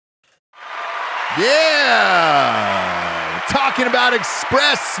Yeah! Talking about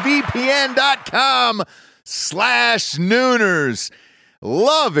expressvpn.com/Nooners.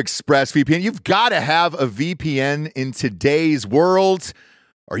 Love ExpressVPN. You've got to have a VPN in today's world,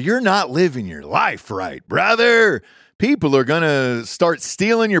 or you're not living your life right, brother. People are going to start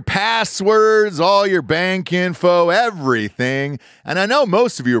stealing your passwords, all your bank info, everything. And I know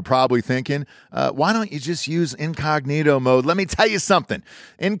most of you are probably thinking, why don't you just use incognito mode? Let me tell you something.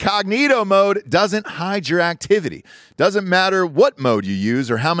 Incognito mode doesn't hide your activity. Doesn't matter what mode you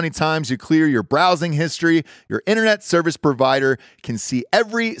use or how many times you clear your browsing history, your internet service provider can see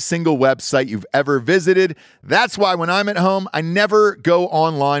every single website you've ever visited. That's why when I'm at home, I never go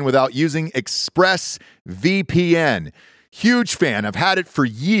online without using ExpressVPN. Huge fan. I've had it for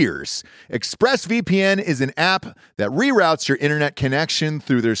years. ExpressVPN is an app that reroutes your internet connection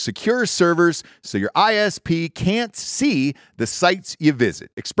through their secure servers so your ISP can't see the sites you visit.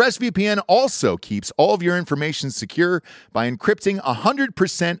 ExpressVPN also keeps all of your information secure by encrypting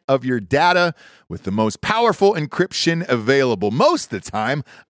 100% of your data with the most powerful encryption available. Most of the time,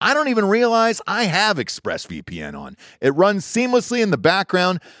 I don't even realize I have ExpressVPN on. It runs seamlessly in the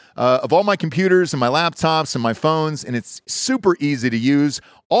background of all my computers and my laptops and my phones, and it's super easy to use.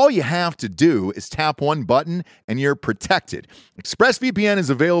 All you have to do is tap one button and you're protected. ExpressVPN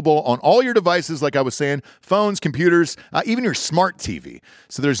is available on all your devices, like I was saying, phones, computers, even your smart TV.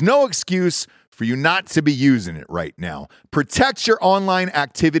 So there's no excuse for you not to be using it right now. Protect your online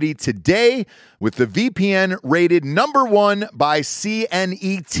activity today with the VPN rated #1 by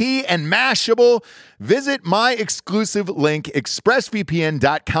CNET and Mashable. Visit my exclusive link,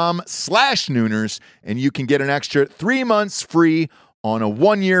 expressvpn.com/Nooners, and you can get an extra 3 months free on a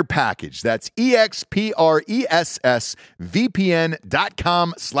 1-year package. That's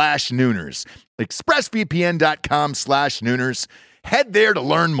expressvpn.com/Nooners. expressvpn.com/Nooners. Head there to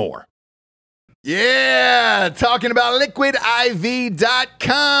learn more. Yeah, talking about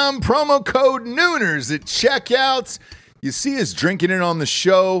liquidiv.com, promo code Nooners at checkout. You see us drinking it on the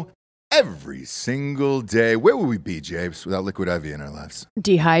show every single day. Where would we be, Jabes, without Liquid IV in our lives?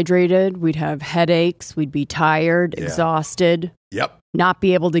 Dehydrated, we'd have headaches, we'd be tired, exhausted. Yep. Not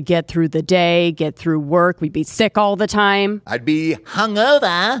be able to get through the day, get through work. We'd be sick all the time. I'd be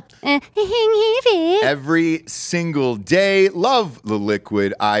hungover every single day. Love the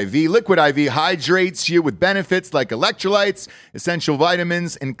Liquid IV. Liquid IV hydrates you with benefits like electrolytes, essential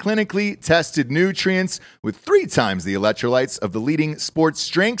vitamins, and clinically tested nutrients with 3 times the electrolytes of the leading sports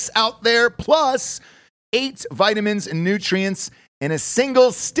drinks out there, plus 8 vitamins and nutrients in a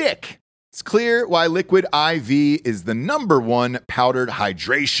single stick. It's clear why Liquid IV is the #1 powdered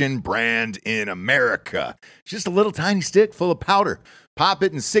hydration brand in America. Just a little tiny stick full of powder. Pop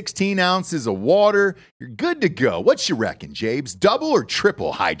it in 16 ounces of water. You're good to go. What you reckon, Jabes? Double or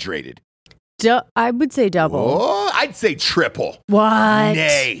triple hydrated? I would say double. Oh, I'd say triple. What?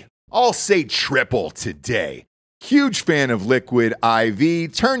 Nay, I'll say triple today. Huge fan of Liquid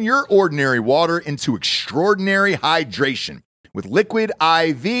IV. Turn your ordinary water into extraordinary hydration. With Liquid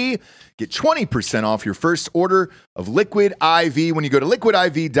IV, get 20% off your first order of Liquid IV when you go to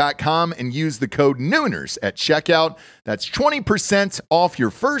liquidiv.com and use the code Nooners at checkout. That's 20% off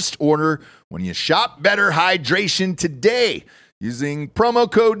your first order when you shop Better Hydration today using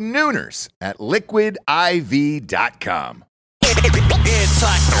promo code Nooners at liquidiv.com.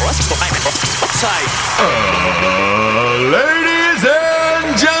 Ladies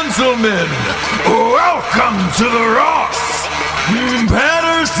and gentlemen, welcome to the Ross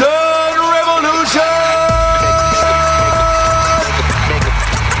Patterson Revolution!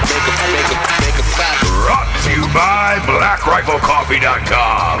 Brought to you by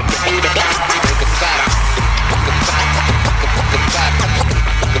BlackRifleCoffee.com.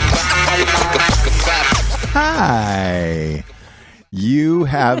 Hi. You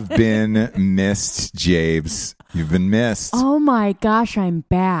have been missed, Jabes. You've been missed. Oh my gosh, I'm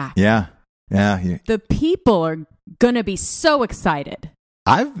back. Yeah. The people are going to be so excited.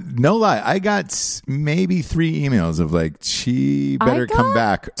 I've no lie. I got maybe 3 emails of like, she better come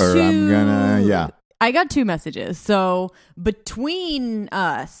back or I'm gonna, I got 2 messages. So between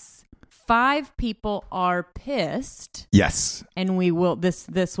us, 5 people are pissed. Yes. And we will,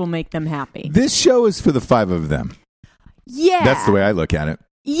 this will make them happy. This show is for the 5 of them. Yeah. That's the way I look at it.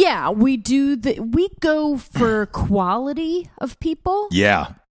 Yeah. We go for quality of people.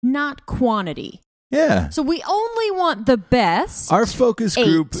 Yeah. Not quantity. Yeah. So we only want the best. Our focus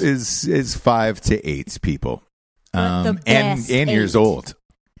group is 5 to 8 people. And years old.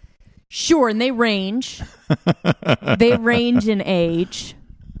 Sure, and they range. They range in age.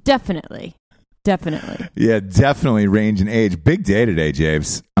 Definitely. Definitely. Yeah, definitely range and age. Big day today,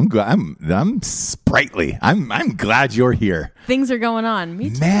 James. I'm glad. I'm sprightly. I'm glad you're here. Things are going on. Me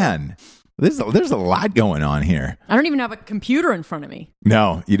too. Man, there's a lot going on here. I don't even have a computer in front of me.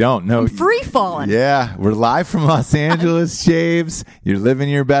 No, you don't. No, I'm free falling. Yeah, we're live from Los Angeles, James. You're living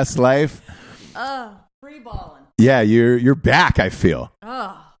your best life. Free balling. Yeah, you're back. I feel.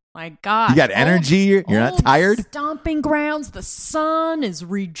 Oh my God. You got energy. You're not tired. Stomping grounds. The sun is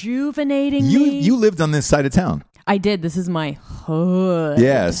rejuvenating me. You lived on this side of town. I did. This is my hood.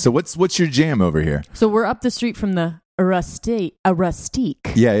 Yeah. So what's your jam over here? So we're up the street from the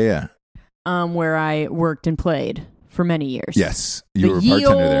Rustique. Yeah. Where I worked and played for many years. Yes, you were a the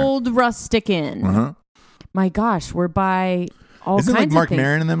bartender there. old Rustic Inn. Uh-huh. My gosh, we're by all Isn't kinds like Mark of things.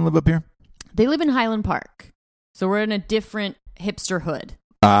 Maron and them live up here? They live in Highland Park, so we're in a different hipster hood.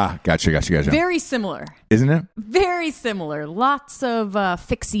 Ah, gotcha. Very similar. Isn't it? Very similar. Lots of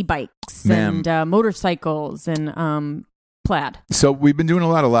fixie bikes Ma'am. and motorcycles and plaid. So we've been doing a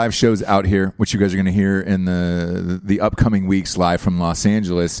lot of live shows out here, which you guys are going to hear in the upcoming weeks live from Los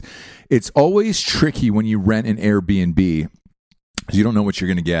Angeles. It's always tricky when you rent an Airbnb because you don't know what you're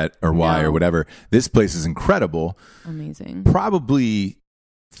going to get or why or whatever. This place is incredible. Amazing. Probably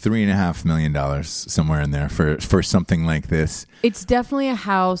 $3.5 million somewhere in there for something like this. It's definitely a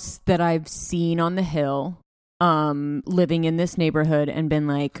house that I've seen on the hill, living in this neighborhood and been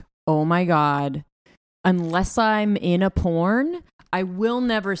like, oh my God, unless I'm in a porn, I will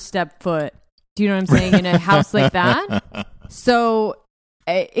never step foot. Do you know what I'm saying? In a house like that. So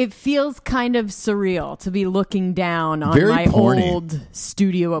it feels kind of surreal to be looking down on Very my porny. old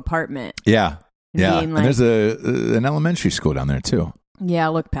studio apartment. Yeah. Yeah. Being And like- there's an elementary school down there too. Yeah,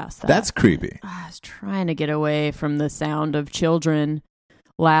 look past that. That's creepy. I was trying to get away from the sound of children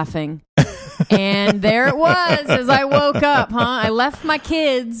laughing. And there it was as I woke up, I left my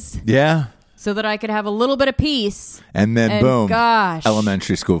kids Yeah. so that I could have a little bit of peace. And then And boom. gosh.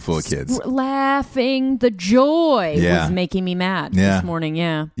 Elementary school full of kids. Laughing. The joy Yeah. was making me mad Yeah. this morning,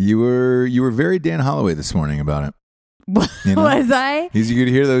 yeah. You were very Dan Holloway this morning about it. You know? Was I? You could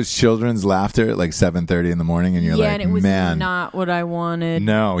hear those children's laughter at like 7:30 in the morning, and you're Yeah, like, and it was man, not what I wanted.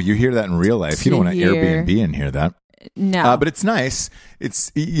 no, you hear that in real life. You don't want to hear. Airbnb and hear that. No. But it's nice.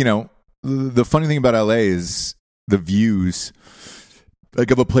 It's, the funny thing about LA is the views. Like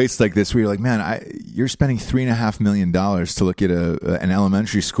of a place like this where you're like, man, you're spending $3.5 million to look at an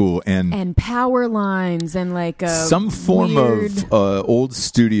elementary school and power lines and like some form weird... of old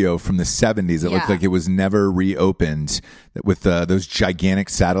studio from the 70s that looked Yeah. like it was never reopened with those gigantic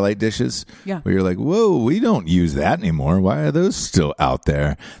satellite dishes. Yeah. Where you're like, whoa, we don't use that anymore. Why are those still out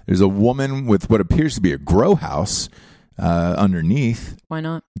there? There's a woman with what appears to be a grow house underneath Why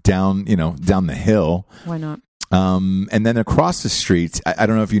not? down the hill. Why not? And then across the street, I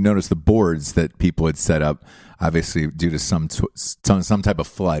don't know if you noticed the boards that people had set up, obviously due to some type of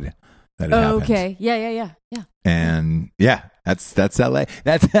flood that had happened. Okay. Yeah. And yeah, that's LA.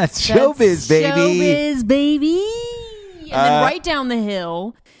 That's showbiz, baby. Showbiz, baby. And then right down the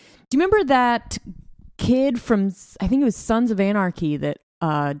hill, do you remember that kid from, I think it was Sons of Anarchy, that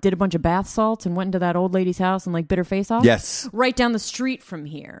did a bunch of bath salts and went into that old lady's house and like bit her face off? Yes. Right down the street from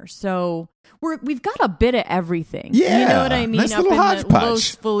here. So we've got a bit of everything. Yeah. You know what I mean? Nice Up little in the hodgepodge.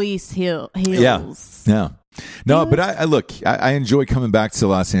 Los Feliz hills. Yeah. No, but I enjoy coming back to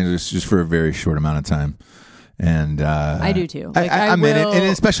Los Angeles just for a very short amount of time. And I do too. Like, I'm in it. And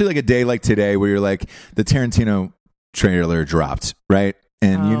especially like a day like today where you're like, the Tarantino trailer dropped, right?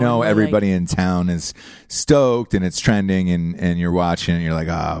 And everybody in town is stoked and it's trending and you're watching and you're like,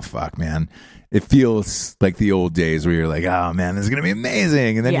 oh, fuck, man. It feels like the old days where you're like, oh, man, this is going to be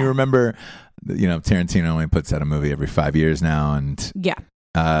amazing. And then you remember, Tarantino only puts out a movie every 5 years now. And yeah.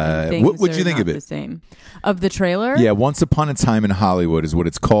 what would you think of it? The same. Of the trailer? Yeah, Once Upon a Time in Hollywood is what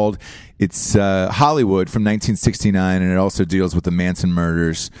it's called. It's Hollywood from 1969, and it also deals with the Manson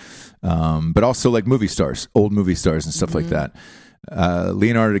murders, but also like movie stars, old movie stars and stuff like that.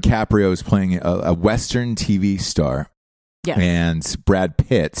 Leonardo DiCaprio is playing a Western TV star, and Brad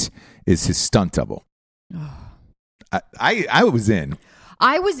Pitt is his stunt double. I was in.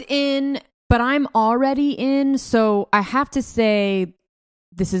 I was in, but I'm already in, so I have to say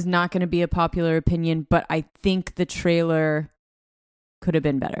this is not going to be a popular opinion, but I think the trailer could have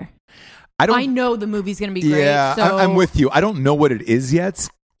been better. I know the movie's going to be great. Yeah, so... I'm with you. I don't know what it is yet.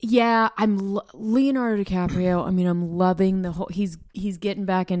 Yeah, I'm Leonardo DiCaprio. I mean, I'm loving the whole. He's getting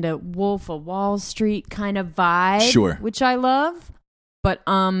back into Wolf of Wall Street kind of vibe, Sure, which I love. But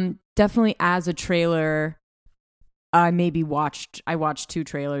definitely as a trailer, I watched 2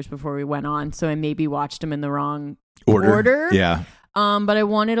 trailers before we went on, so I maybe watched them in the wrong order. Yeah. But I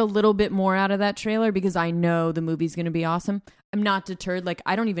wanted a little bit more out of that trailer because I know the movie's going to be awesome. I'm not deterred. Like,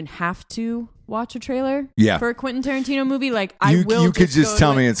 I don't even have to watch a trailer for a Quentin Tarantino movie. Like, I will. You could just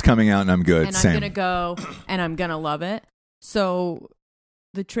tell me it's coming out and I'm good. And Same. I'm going to go and I'm going to love it. So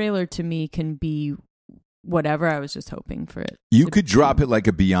the trailer to me can be whatever. I was just hoping for it. You could drop it like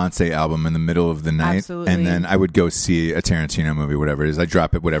a Beyonce album in the middle of the night. Absolutely. And then I would go see a Tarantino movie, whatever it is. I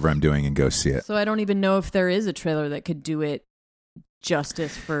drop it, whatever I'm doing, and go see it. So I don't even know if there is a trailer that could do it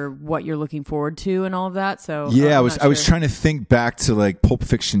justice for what you're looking forward to and all of that. So yeah, I was trying to think back to like Pulp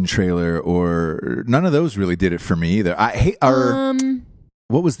Fiction trailer, or none of those really did it for me either. I hate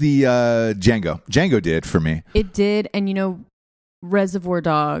what was the Django? Django did for me. It did, and you know, Reservoir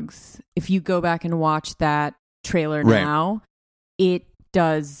Dogs. If you go back and watch that trailer now, it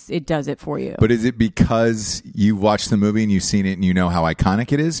does it for you. But is it because you watched the movie and you've seen it and you know how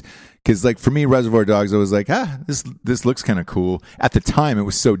iconic it is? Because like for me, Reservoir Dogs, I was like, this looks kind of cool. At the time, it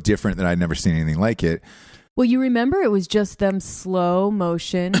was so different that I'd never seen anything like it. Well, you remember it was just them slow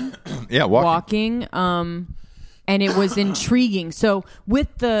motion, walking, and it was intriguing. So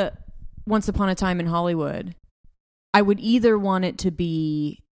with the Once Upon a Time in Hollywood, I would either want it to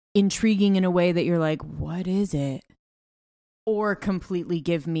be intriguing in a way that you're like, what is it? Or completely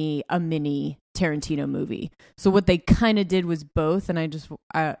give me a mini Tarantino movie. So what they kind of did was both. And I just,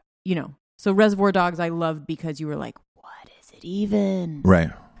 so Reservoir Dogs I loved because you were like, what is it even?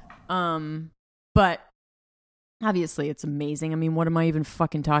 Right. But obviously it's amazing. I mean, what am I even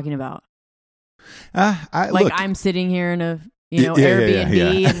fucking talking about? I'm sitting here in a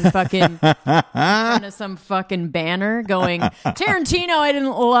Airbnb and fucking in front of some fucking banner going, Tarantino, I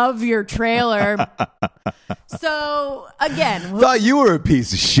didn't love your trailer. So again, thought you were a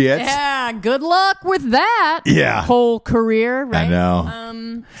piece of shit. Yeah, good luck with that. Yeah, whole career, right? I know.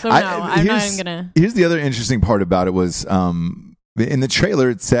 I'm not even gonna. Here's the other interesting part about it was, in the trailer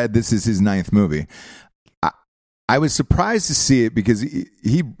it said this is his 9th movie. I was surprised to see it because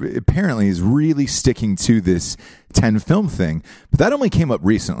he apparently is really sticking to this 10 film thing, but that only came up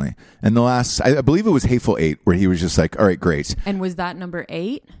recently. And the last, I believe it was Hateful Eight, where he was just like, all right, great. And was that number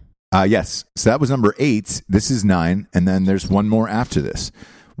 8? Yes. So that was number 8. This is 9. And then there's one more after this.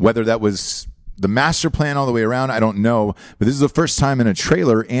 Whether that was the master plan all the way around, I don't know. But this is the first time in a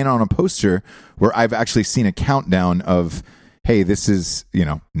trailer and on a poster where I've actually seen a countdown of, hey, this is,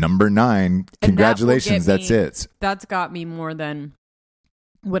 number 9. Congratulations. That's it. That's got me more than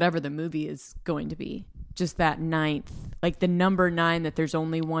whatever the movie is going to be. Just that 9th, like the number 9, that there's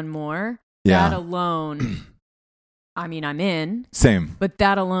only one more. Yeah. That alone, I mean, I'm in. Same. But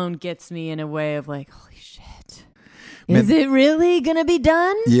that alone gets me in a way of like, holy shit. Is it really going to be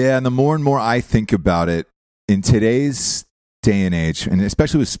done? Yeah. And the more and more I think about it in today's day and age, and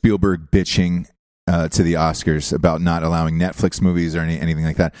especially with Spielberg bitching to the Oscars about not allowing Netflix movies or anything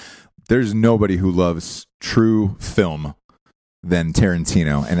like that, there's nobody who loves true film than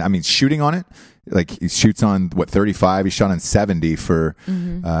Tarantino. And I mean, shooting on it, like he shoots on 35, he shot on 70 for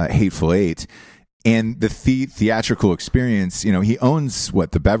Hateful Eight, and the theatrical experience. He owns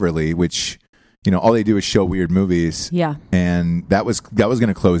the Beverly, which all they do is show weird movies. Yeah, and that was going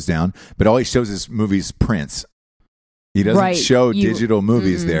to close down, but all he shows is movies prints. He doesn't show digital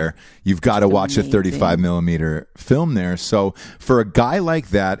movies there. You've got to watch a 35 millimeter film there. So for a guy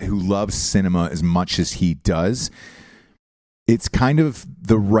like that who loves cinema as much as he does, it's kind of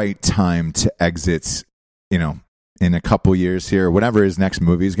the right time to exit, in a couple years here, whatever his next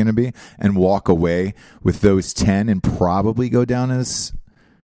movie is going to be, and walk away with those 10 and probably go down as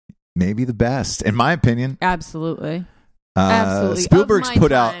maybe the best, in my opinion. Absolutely. Absolutely. Spielberg's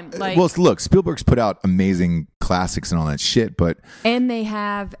put out Spielberg's put out amazing classics and all that shit, and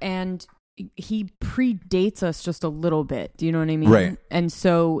he predates us just a little bit. Do you know what I mean? Right. And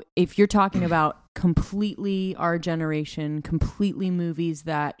so if you're talking about completely our generation, completely movies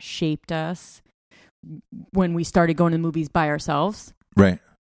that shaped us when we started going to movies by ourselves, right?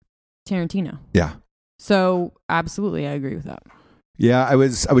 Tarantino. Yeah. So absolutely, I agree with that. Yeah, I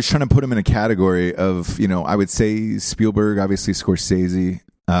was trying to put him in a category of, I would say Spielberg, obviously Scorsese,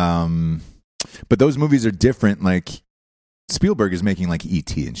 but those movies are different. Like Spielberg is making like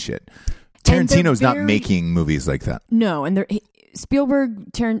E.T. and shit. Tarantino's not making movies like that. No, and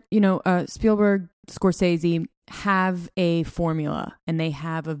Spielberg, Scorsese have a formula, and they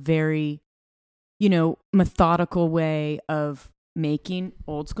have a very, methodical way of making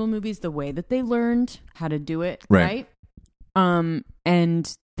old school movies the way that they learned how to do it, right?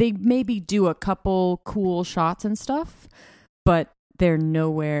 And they maybe do a couple cool shots and stuff, but they're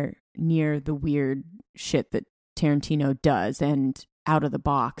nowhere near the weird shit that Tarantino does, and out of the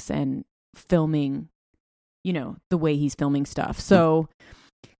box and filming the way he's filming stuff. So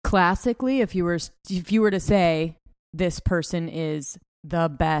classically, if you were to say this person is the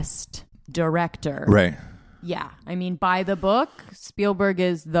best director, right? Yeah, I mean, by the book, Spielberg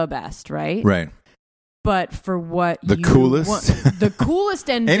is the best, right? Right. But for what the coolest,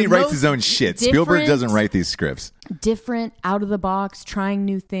 and he writes his own shit. Spielberg doesn't write these scripts. Different, out of the box, trying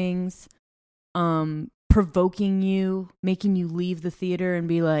new things, provoking you, making you leave the theater and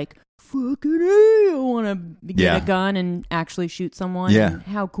be like, fucking I want to get a gun and actually shoot someone. Yeah. And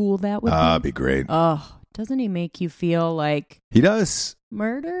how cool that would be. That'd be great. Oh, doesn't he make you feel like he does?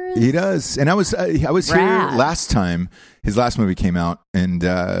 Murder? He does. And I was here last time his last movie came out, and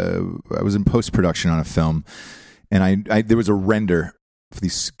I was in post-production on a film, and I there was a render.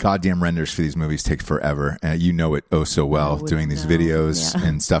 These goddamn renders for these movies take forever. You know it so well, doing these videos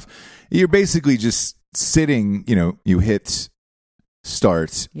and stuff. You're basically just sitting, you hit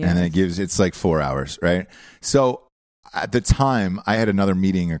start, and then it's like 4 hours, right? So at the time, I had another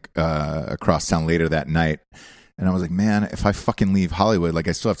meeting across town later that night, and I was like, man, if I fucking leave Hollywood, like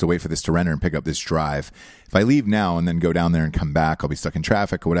I still have to wait for this to render and pick up this drive. If I leave now and then go down there and come back, I'll be stuck in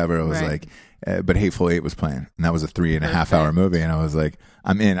traffic or whatever. I was like, but Hateful Eight was playing, and that was a 3.5 hour movie, and I was like,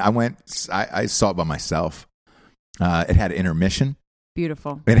 I'm in. I saw it by myself. It had intermission.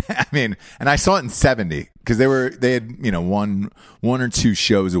 Beautiful. I mean, and I saw it in 70 because they had one or two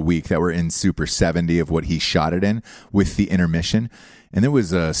shows a week that were in Super 70 of what he shot it in with the intermission, and there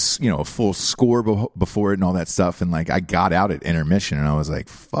was a full score before it and all that stuff, and like I got out at intermission and I was like,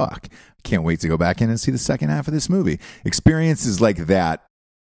 fuck, I can't wait to go back in and see the second half of this movie. Experiences like that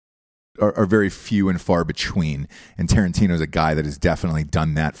are very few and far between, and Tarantino's a guy that has definitely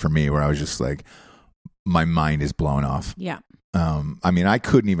done that for me, where I was just like, my mind is blown off. Yeah. I mean, I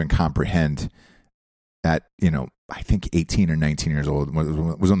couldn't even comprehend at, I think 18 or 19 years old was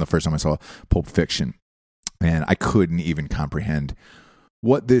when the first time I saw Pulp Fiction, and I couldn't even comprehend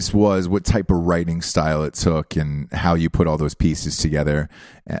what this was, what type of writing style it took, and how you put all those pieces together.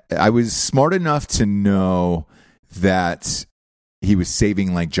 I was smart enough to know that he was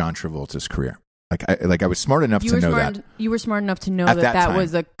saving like John Travolta's career. I was smart enough to know that. You were smart enough to know that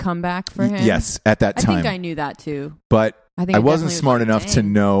was a comeback for him? Yes, at that time. I think I knew that too. But I wasn't smart enough to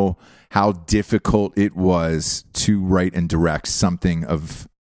know how difficult it was to write and direct something of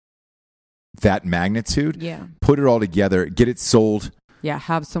that magnitude. Yeah. Put it all together, get it sold. Yeah,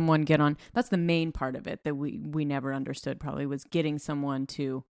 have someone get on. That's the main part of it that we never understood, probably, was getting someone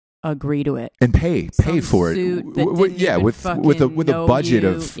to agree to it. And pay for it. With a budget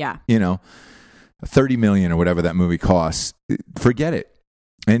of $30 million or whatever that movie costs. Forget it.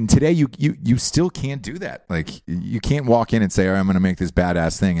 And today you still can't do that. Like, you can't walk in and say, all right, I'm going to make this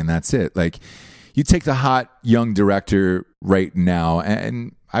badass thing, and that's it. Like, you take the hot young director right now,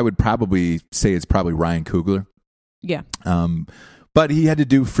 and I would probably say it's probably Ryan Coogler. Yeah. But he had to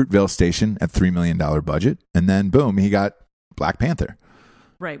do Fruitvale Station at $3 million budget, and then boom, he got Black Panther.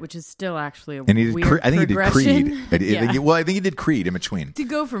 Right, which is still actually a and he did weird I think he did Creed. I think he did Creed in between. To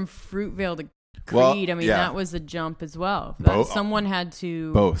go from Fruitvale to Creed, that was a jump as well. Someone had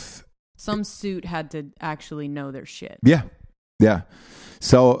to... Both. Some suit had to actually know their shit. Yeah. Yeah.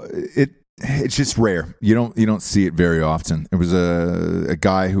 So it's just rare. You don't see it very often. It was a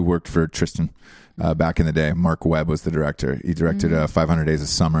guy who worked for Tristan back in the day. Mark Webb was the director. He directed 500 Days of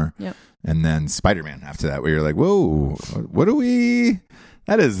Summer. Yep. And then Spider-Man after that, where you're like, whoa, what do we...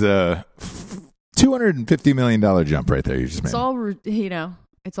 That is a $250 million jump right there. You just made. It's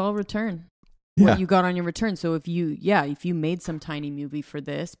all return. Yeah. What you got on your return. So if you made some tiny movie for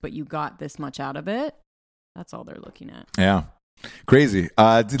this, but you got this much out of it, that's all they're looking at. Yeah. Crazy.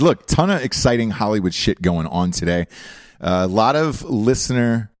 Look, ton of exciting Hollywood shit going on today. A lot of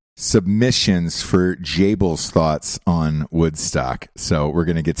listener submissions for Jabel's thoughts on Woodstock. So we're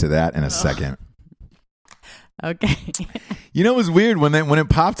going to get to that in a second. Okay. It was weird when it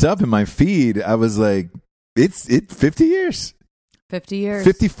popped up in my feed. I was like, it's 50 years. 50 years.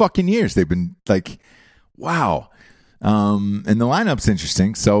 50 fucking years. They've been like, wow. And the lineup's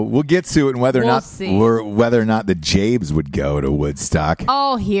interesting. So we'll get to it and whether or not the Jabes would go to Woodstock.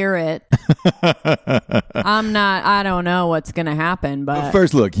 I'll hear it. I don't know what's going to happen, but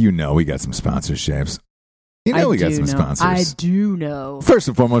first, look, we got some sponsors, James. We got some sponsors. I do know. First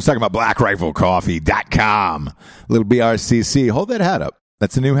and foremost, talking about BlackRifleCoffee.com. Little BRCC. Hold that hat up.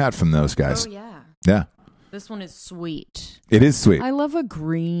 That's a new hat from those guys. Oh, yeah. Yeah. This one is sweet. It is sweet. I love a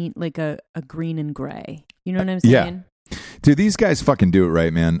green, like a green and gray. You know what I'm saying? Yeah. Dude, these guys fucking do it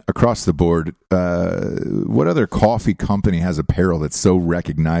right, man. Across the board. What other coffee company has apparel that's so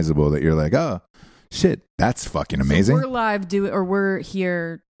recognizable that you're like, oh, shit, that's fucking amazing. So we're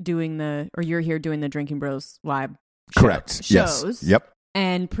here you're here doing the Drinking Bros live Correct. shows. Yes. Yep.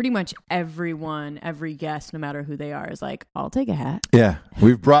 And pretty much every guest, no matter who they are, is like, I'll take a hat. Yeah.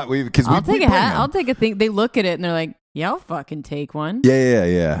 I'll take a hat. I'll take a thing. They look at it and they're like, yeah, I'll fucking take one.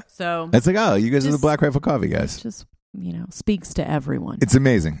 Yeah. So it's like, oh, you guys are the Black Rifle Coffee guys. Just, speaks to everyone. It's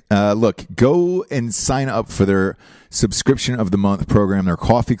amazing. Look, go and sign up for their subscription of the month program, their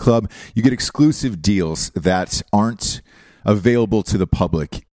coffee club. You get exclusive deals that aren't available to the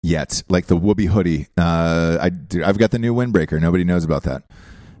public yet, like the Whoopee hoodie. I've got the new windbreaker. Nobody knows about that.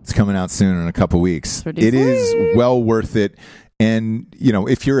 It's coming out soon in a couple weeks. It is well worth it. And,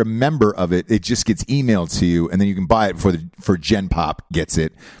 if you're a member of it, it just gets emailed to you, and then you can buy it before Gen Pop gets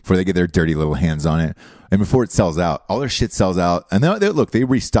it, before they get their dirty little hands on it. And before it sells out, all their shit sells out. And they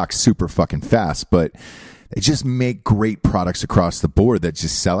restock super fucking fast, but they just make great products across the board that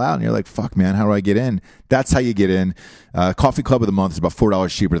just sell out. And you're like, fuck, man, how do I get in? That's how you get in. Coffee Club of the Month is about $4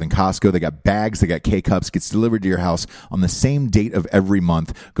 cheaper than Costco. They got bags. They got K-Cups. Gets delivered to your house on the same date of every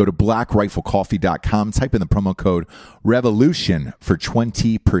month. Go to blackriflecoffee.com. Type in the promo code REVOLUTION for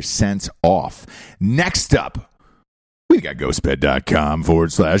 20% off. Next up, we got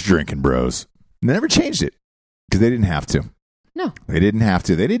ghostbed.com/drinking bros. They never changed it because they didn't have to. No. They didn't have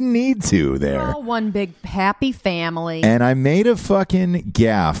to. They didn't need to there. We're all one big happy family. And I made a fucking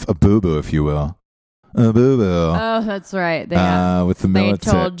gaffe, a boo-boo, if you will. A boo-boo. Oh, that's right. With the military.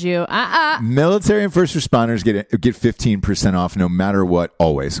 They told you. Military and first responders get 15% off no matter what,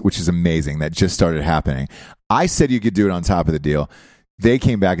 always, which is amazing. That just started happening. I said you could do it on top of the deal. They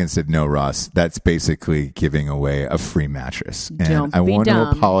came back and said, no, Ross, that's basically giving away a free mattress. And I want to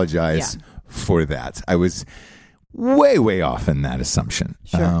apologize for that. I was way off in that assumption.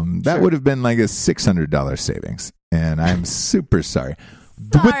 Sure, that would have been like a $600 savings, and I'm super sorry.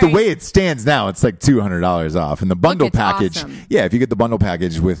 With the way it stands now, it's like $200 off. And the bundle package, awesome. Yeah, if you get the bundle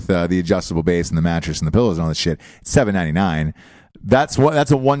package with the adjustable base and the mattress and the pillows and all that shit, it's $7.99. That's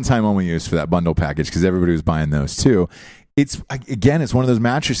a one-time only use for that bundle package because everybody was buying those too. It's one of those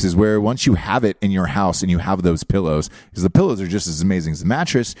mattresses where once you have it in your house and you have those pillows, because the pillows are just as amazing as the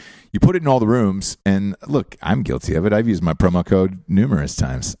mattress, you put it in all the rooms. And look, I'm guilty of it. I've used my promo code numerous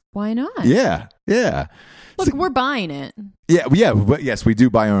times. Why not? Yeah. Look, we're buying it. Yeah. But yes, we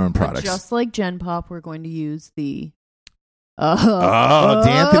do buy our own products. But just like Gen Pop, we're going to use the...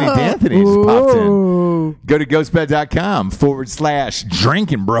 D'Anthony just popped in. Go to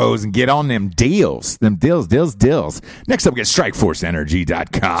ghostbed.com/drinking bros and get on them deals. Deals. Next up, we got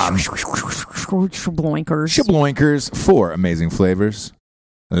strikeforceenergy.com. Shabloinkers. 4 amazing flavors: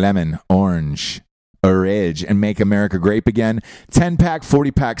 lemon, orange, orange, and Make America Grape Again. 10-pack,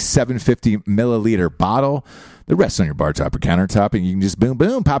 40-pack, 750-milliliter bottle. The rest on your bar top or countertop, and you can just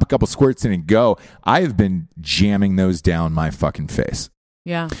boom, pop a couple squirts in and go. I have been jamming those down my fucking face.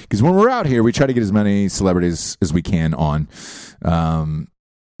 Yeah. Because when we're out here, we try to get as many celebrities as we can on.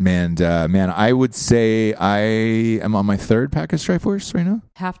 Man, I would say I am on my 3rd pack of Strikeforce right now.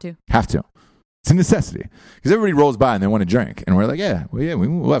 Have to. It's a necessity. Because everybody rolls by and they want a drink. And we're like,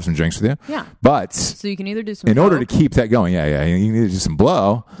 we'll have some drinks with you. Yeah. But so you can either do some in order to keep that going, you need to do some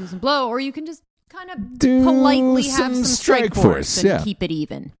blow. Or you can just kind of politely have some Strikeforce and keep it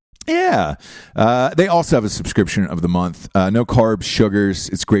even. Yeah. They also have a subscription of the month. No carbs, sugars.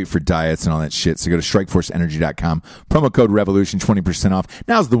 It's great for diets and all that shit. So go to strikeforceenergy.com. Promo code REVOLUTION, 20% off.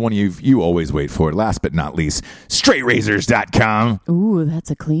 Now's the one you always wait for. Last but not least, straightrazors.com. Ooh,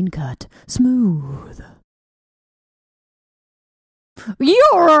 that's a clean cut. Smooth. You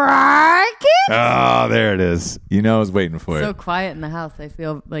like it? Oh, there it is. I was waiting for it. So quiet in the house. I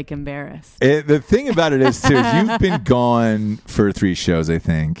feel like embarrassed. The thing about it is, too, you've been gone for 3 shows, I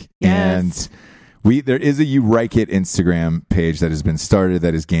think. Yes. And there is a You Like It Instagram page that has been started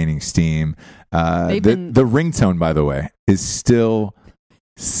that is gaining steam. The ringtone, by the way, is still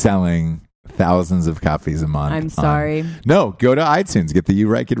selling thousands of copies a month. I'm sorry. No, go to iTunes, get the You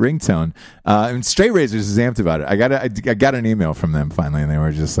Like It ringtone. And Straight Razors is amped about it. I got an email from them finally, and they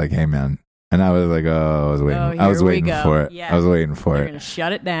were just like, "Hey, man." And I was like, "Oh, I was waiting. I was waiting for it. Yeah. I was waiting for They're it." Going to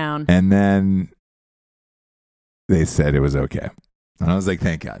shut it down. And then they said it was okay, and I was like,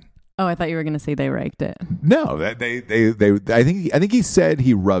 "Thank God." Oh, I thought you were going to say they raked it. No, they. I think he said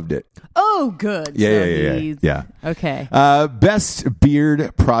he rubbed it. Oh, good. Yeah. Okay. Best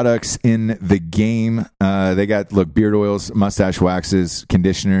beard products in the game. They got beard oils, mustache waxes,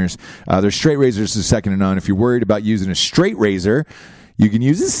 conditioners. Their straight razors is second to none. If you're worried about using a straight razor, you can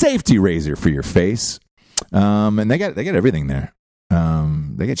use a safety razor for your face. And they got everything there.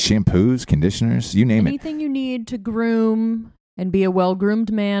 They got shampoos, conditioners, you name Anything you need to groom and be a well-groomed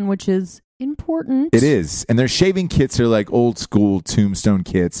man, which is important. It is. And their shaving kits are like old school tombstone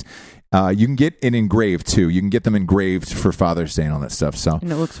kits. You can get it engraved too. You can get them engraved for Father's Day and all that stuff. So, and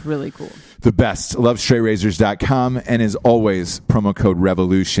it looks really cool. The best. LoveStraightRazors.com. And as always, promo code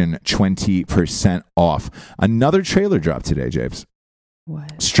REVOLUTION, 20% off. Another trailer drop today, Japes.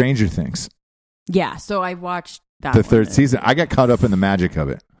 What? Stranger Things. Yeah. So I watched that. The third season. I got caught up in the magic of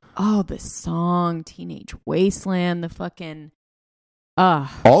it. Oh, the song, Teenage Wasteland, the fucking...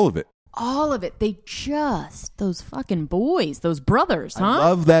 all of it. All of it. Those fucking boys, those brothers, huh? I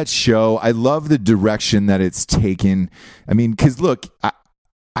love that show. I love the direction that it's taken. I mean, because look,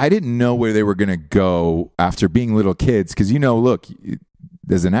 I didn't know where they were going to go after being little kids. Because, look,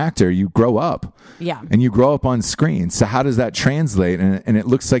 as an actor, you grow up. Yeah. And you grow up on screen. So how does that translate? And it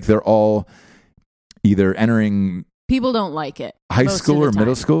looks like they're all either entering... People don't like it. High school or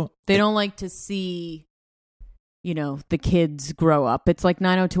middle school? They don't like to see... the kids grow up. It's like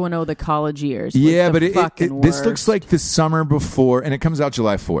 90210, the college years. Yeah, but this looks like the summer before, and it comes out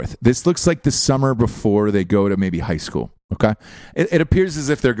July 4th. This looks like the summer before they go to maybe high school, okay? It appears as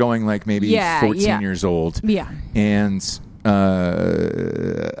if they're going like maybe 14 years old. Yeah. And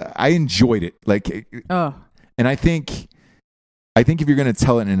I enjoyed it. And I think if you're going to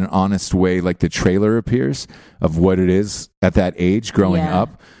tell it in an honest way, like the trailer appears of what it is at that age growing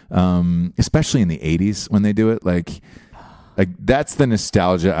up, especially in the 80s when they do it, like that's the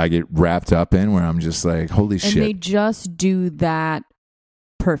nostalgia I get wrapped up in, where I'm just like, holy shit. And they just do that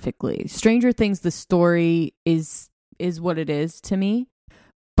perfectly. Stranger Things, the story is what it is to me.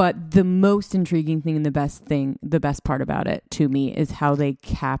 But the most intriguing thing and the best part about it to me is how they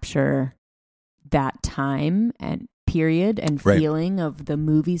capture that time and period and feeling of the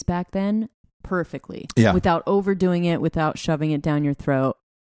movies back then perfectly. Yeah. Without overdoing it, without shoving it down your throat.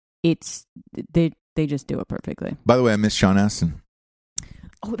 It's they just do it perfectly. By the way, I miss Sean Astin.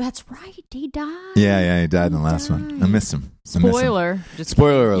 Oh, that's right. He died. Yeah, he died in the last one. I miss him. Spoiler.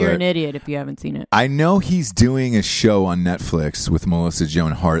 Spoiler alert. You're an idiot if you haven't seen it. I know he's doing a show on Netflix with Melissa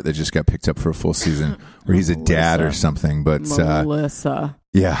Joan Hart that just got picked up for a full season, where he's a dad or something. But Melissa.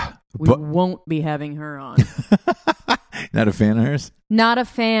 Yeah. We won't be having her on. Not a fan of hers? Not a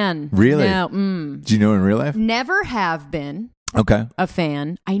fan. Really? No. Do you know her in real life? Never have been. Okay. A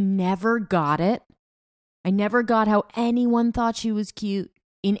fan. I never got it. I never got how anyone thought she was cute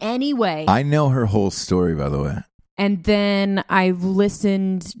in any way. I know her whole story, by the way. And then I've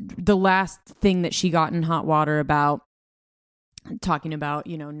listened the last thing that she got in hot water about, talking about,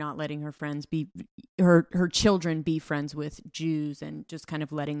 not letting her friends be, her children be friends with Jews, and just kind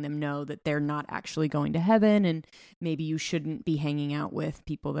of letting them know that they're not actually going to heaven, and maybe you shouldn't be hanging out with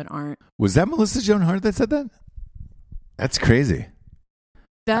people that aren't. Was that Melissa Joan Hart that said that? That's crazy.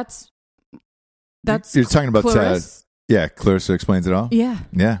 That's you're talking about Clarissa. Clarissa Explains It All. Yeah.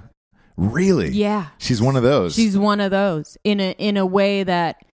 Really? Yeah. She's one of those. She's one of those in a way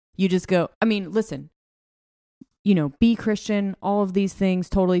that you just go, I mean, listen, be Christian, all of these things,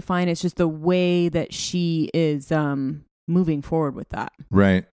 totally fine. It's just the way that she is moving forward with that.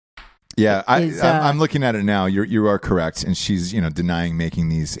 Right. Yeah, I'm looking at it now. You are correct, and she's denying making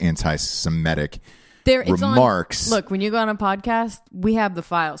these anti-Semitic remarks. Look, when you go on a podcast, we have the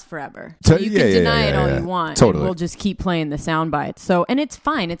files forever. So you can deny it all you want. Totally. We'll just keep playing the sound bites. So, and it's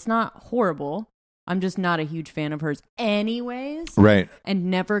fine. It's not horrible. I'm just not a huge fan of hers anyways. Right.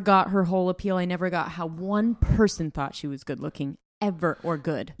 And never got her whole appeal. I never got how one person thought she was good looking ever, or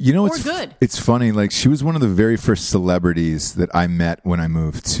good. Good. It's funny. Like, she was one of the very first celebrities that I met when I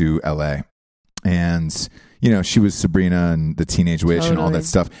moved to LA. And she was Sabrina and the Teenage Witch and all that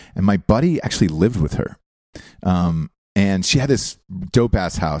stuff. And my buddy actually lived with her. And she had this dope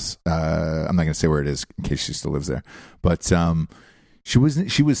ass house. I'm not going to say where it is in case she still lives there. But she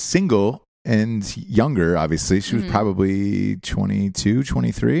was single and younger, obviously. She was probably 22,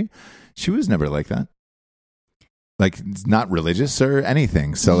 23. She was never like that. Like, not religious or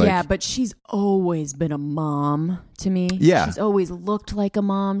anything. So yeah, but she's always been a mom to me. Yeah. She's always looked like a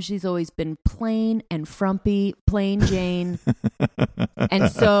mom. She's always been plain and frumpy, plain Jane.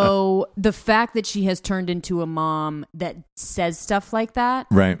 And so the fact that she has turned into a mom that says stuff like that.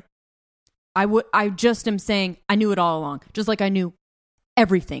 Right. I just am saying I knew it all along. Just like I knew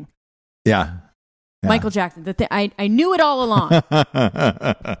everything. Yeah. Michael Jackson. I knew it all along.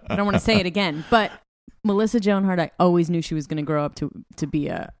 I don't want to say it again, but Melissa Joan Hart, I always knew she was going to grow up to be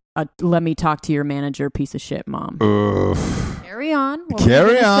a let me talk to your manager piece of shit mom. Oof. Carry on.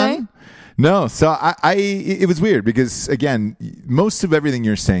 Carry on. No, so it was weird because again, most of everything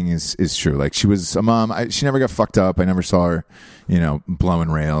you're saying is true. Like she was a mom. She never got fucked up. I never saw her, blowing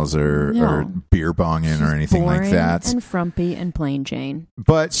rails or beer bonging or anything like that. And frumpy and plain Jane.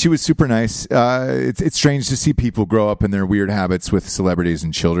 But she was super nice. It's strange to see people grow up in their weird habits with celebrities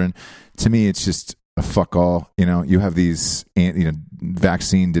and children. To me, it's just a fuck all. You have these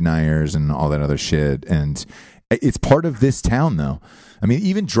vaccine deniers and all that other shit, and it's part of this town, though. I mean,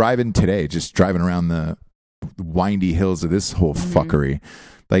 even driving around the windy hills of this whole fuckery,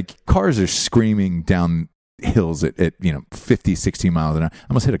 like cars are screaming down hills at 50, 60 miles an hour. I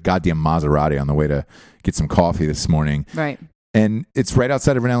almost hit a goddamn Maserati on the way to get some coffee this morning. Right. And it's right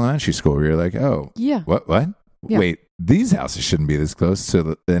outside of an elementary school where you're like, oh, yeah. What? Yeah. Wait, these houses shouldn't be this close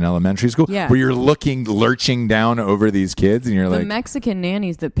to an elementary school where you're lurching down over these kids and you're the like... The Mexican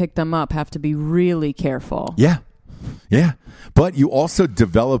nannies that pick them up have to be really careful. Yeah. Yeah. But you also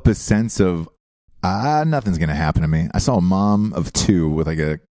develop a sense of, nothing's going to happen to me. I saw a mom of 2 with like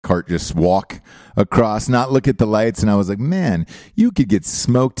a cart just walk across, not look at the lights. And I was like, man, you could get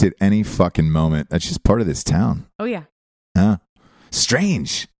smoked at any fucking moment. That's just part of this town. Oh, yeah.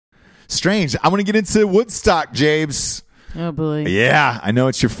 Strange. I want to get into Woodstock, Jabes. Oh, boy. Yeah, I know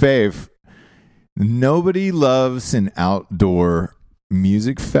it's your fave. Nobody loves an outdoor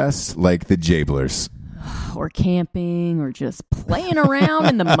music fest like the Jablers. Or camping, or just playing around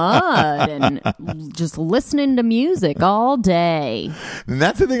in the mud and just listening to music all day. And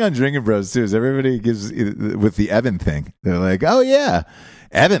that's the thing on Drinking Bros too, is everybody gives with the Evan thing. They're like, oh yeah,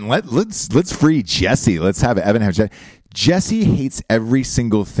 Evan, let's free Jesse. Let's have Evan have Jesse. Jesse hates every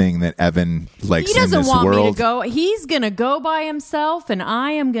single thing that Evan likes in this world. He doesn't want me to go. He's going to go by himself, and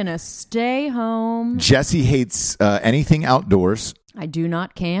I am going to stay home. Jesse hates anything outdoors. I do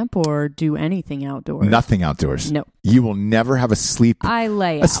not camp or do anything outdoors. Nothing outdoors. No. You will never have a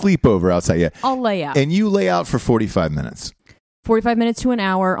sleepover outside. Yeah. I'll lay out. And you lay out for 45 minutes. 45 minutes to an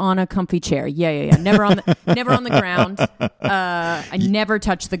hour on a comfy chair. Yeah. Never on the ground. I never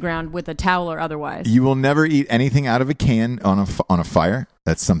touch the ground with a towel or otherwise. You will never eat anything out of a can on a fire.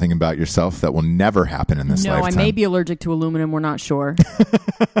 That's something about yourself that will never happen in this lifetime. No, I may be allergic to aluminum. We're not sure.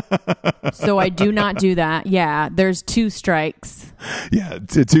 So I do not do that. Yeah, there's 2 strikes. Yeah,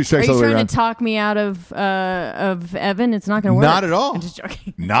 2 strikes all the way around. Are you trying to talk me out of Evan? It's not going to work. Not at all. I'm just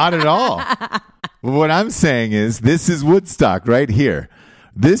joking. Not at all. What I'm saying is this is Woodstock right here.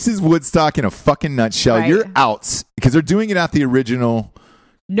 This is Woodstock in a fucking nutshell. Right. You're out because they're doing it at the original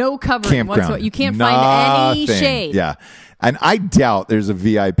no covering whatsoever. You can't find any shade. Yeah. And I doubt there's a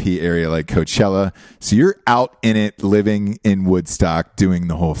VIP area like Coachella. So you're out in it, living in Woodstock, doing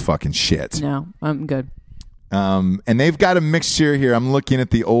the whole fucking shit. No, I'm good. And they've got a mixture here. I'm looking at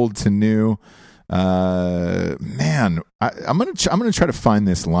the old to new. Man, I'm gonna try to find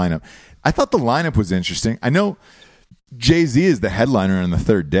this lineup. I thought the lineup was interesting. I know Jay-Z is the headliner on the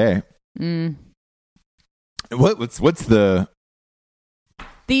 3rd day. What's the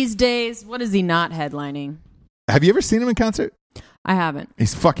these days? What is he not headlining? Have you ever seen him in concert? I haven't.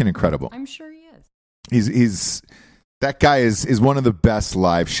 He's fucking incredible. I'm sure he is. He's that guy is one of the best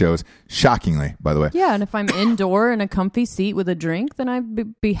live shows. Shockingly, by the way. Yeah, and if I'm indoor in a comfy seat with a drink, then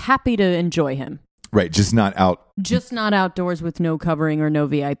I'd be happy to enjoy him. Right, just not out. Just not outdoors with no covering or no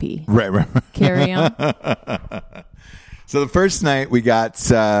VIP. Right. Carry on. So the first night we got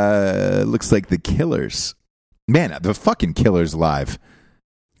looks like the Killers. Man, the fucking Killers live.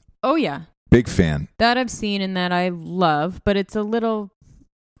 Oh yeah. Big fan. That I've seen and that I love, but it's a little...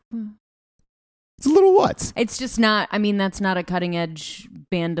 It's a little what? It's just not... I mean, that's not a cutting-edge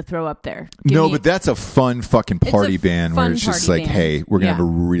band to throw up there. But that's a fun fucking party band where it's just like, hey, we're going to have a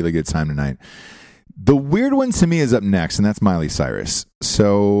really good time tonight. The weird one to me is up next, and that's Miley Cyrus.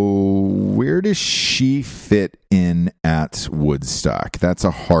 So where does she fit in at Woodstock? That's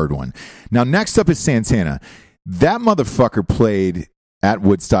a hard one. Now, next up is Santana. That motherfucker played at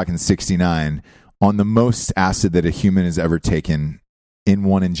Woodstock in 1969 on the most acid that a human has ever taken in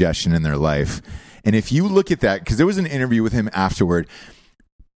one ingestion in their life. And if you look at that, because there was an interview with him afterward,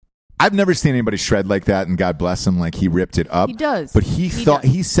 I've never seen anybody shred like that, and God bless him, like he ripped it up. He does. But he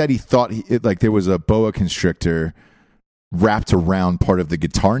said like there was a boa constrictor wrapped around part of the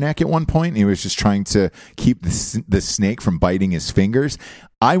guitar neck at one point, and he was just trying to keep the snake from biting his fingers.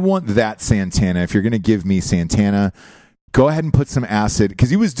 I want that Santana. If you're going to give me Santana, go ahead and put some acid, because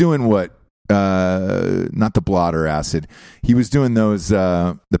he was doing what? Not the blotter acid. He was doing those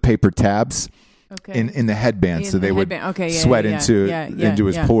the paper tabs in the headband, so they would sweat into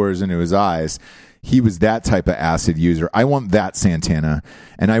his pores, into his eyes. He was that type of acid user. I want that Santana,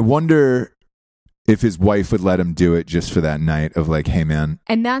 and I wonder if his wife would let him do it just for that night of like, hey man.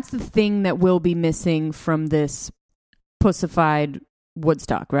 And that's the thing that will be missing from this pussified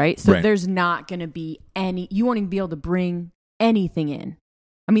Woodstock, right? So Right. there's not going to be you won't even be able to bring anything in.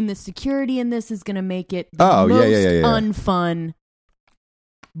 I mean, the security in this is going to make it the most unfun,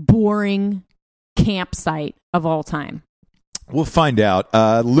 boring campsite of all time. We'll find out.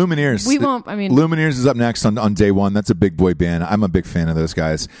 Lumineers. We won't. I mean, Lumineers is up next on day one. That's a big boy band. I'm a big fan of those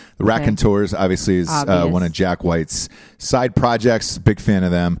guys. The Raconteurs obviously is one of Jack White's side projects. Big fan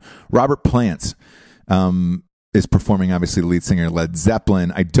of them. Robert Plant is performing, obviously, the lead singer of Led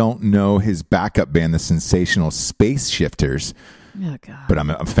Zeppelin. I don't know his backup band, the Sensational Space Shifters, but I'm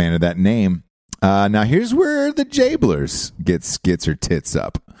a fan of that name. Now, here's where the Jablers gets her tits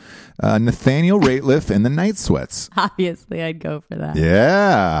up. Nathaniel Rateliff and the Night Sweats. Obviously, I'd go for that.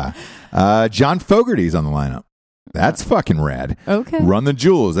 Yeah. John Fogerty's on the lineup. That's fucking rad. Okay. Run the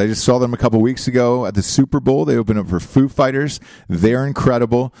Jewels. I just saw them a couple weeks ago at the Super Bowl. They opened up for Foo Fighters. They're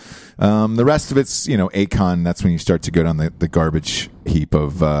incredible. The rest of it's, Akon. That's when you start to go down the garbage heap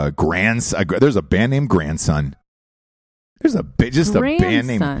of There's a band named Grandson. There's a band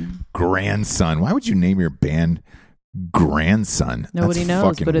named Grandson. Why would you name your band Grandson? Nobody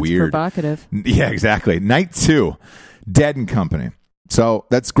knows, but it's weird. Provocative. Yeah, exactly. Night 2, Dead and Company. So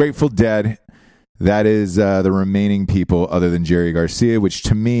that's Grateful Dead. That is the remaining people other than Jerry Garcia, which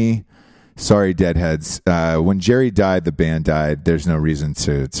to me, sorry, Deadheads. When Jerry died, the band died. There's no reason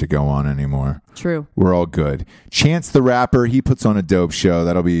to go on anymore. True. We're all good. Chance the Rapper, he puts on a dope show.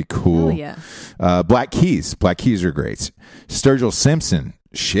 That'll be cool. Oh, yeah. Black Keys. Black Keys are great. Sturgill Simpson.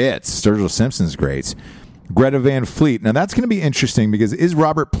 Shit. Sturgill Simpson's great. Greta Van Fleet. Now, that's going to be interesting because is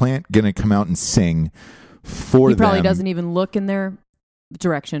Robert Plant going to come out and sing for them? He probably doesn't even look in their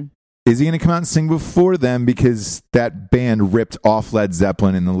direction. Is he going to come out and sing before them because that band ripped off Led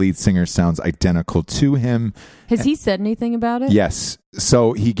Zeppelin and the lead singer sounds identical to him? Has he said anything about it? Yes.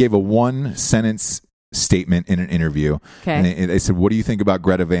 So he gave a one-sentence statement in an interview. Okay. And they said, what do you think about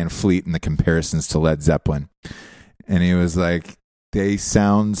Greta Van Fleet and the comparisons to Led Zeppelin? And he was like, they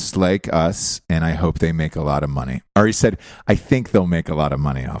sound like us, and I hope they make a lot of money. Or he said, I think they'll make a lot of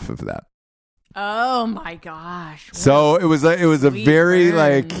money off of that. Oh my gosh! So it was a very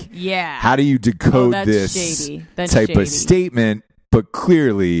how do you decode this type of statement? But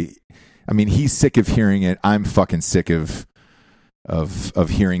clearly, I mean, he's sick of hearing it. I'm fucking sick of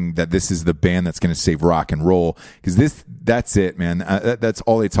hearing that this is the band that's going to save rock and roll, because that's it, man. That's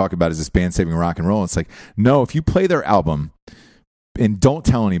all they talk about is this band saving rock and roll. It's like, no, if you play their album and don't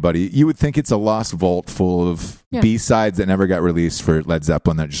tell anybody, you would think it's a lost vault full of B-sides that never got released for Led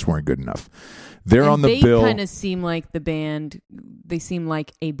Zeppelin that just weren't good enough. They're on the bill. They kind of seem like the band. They seem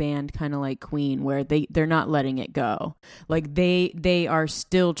like a band kind of like Queen, where they're not letting it go. Like they are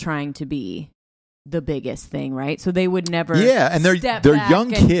still trying to be the biggest thing, right? So they would never. Yeah, and they're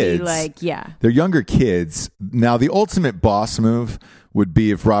young kids. They're younger kids. Now the ultimate boss move would be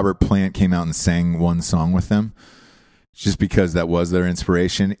if Robert Plant came out and sang one song with them, just because that was their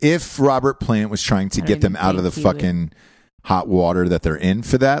inspiration. If Robert Plant was trying to get them out of the fucking hot water that they're in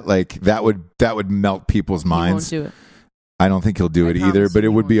for that, like that would melt people's minds. He won't do it. I don't think he'll do it either, but it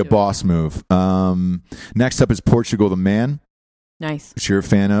would be a boss move. Next up is Portugal the Man. Nice. Which you're a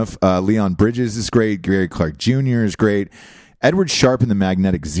fan of. Leon Bridges is great. Gary Clark Jr. is great. Edward Sharpe and the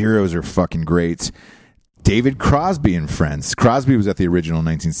Magnetic Zeros are fucking great. David Crosby and Friends. Crosby was at the original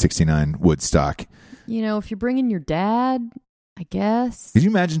 1969 Woodstock. If you're bringing your dad, I guess. Could you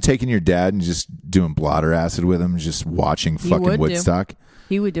imagine taking your dad and just doing blotter acid with him, just watching fucking Woodstock?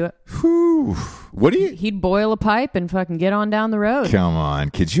 He would do it. Whew. What do you? He'd boil a pipe and fucking get on down the road. Come on.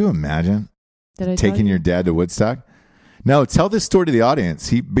 Could you imagine taking your dad to Woodstock? No, tell this story to the audience.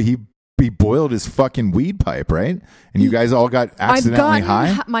 He boiled his fucking weed pipe, right? And you guys all got accidentally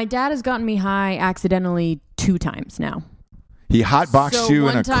high? My dad has gotten me high accidentally 2 times now. He hotboxed you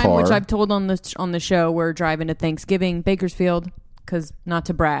in a car. One time, which I've told on the show, we're driving to Thanksgiving, Bakersfield, because not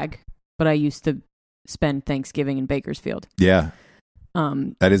to brag, but I used to spend Thanksgiving in Bakersfield. Yeah.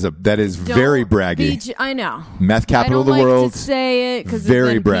 That is very braggy. I know. Meth capital of the world. I don't like to say it because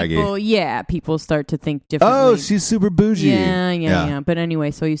very braggy. People start to think differently. Oh, she's super bougie. Yeah. But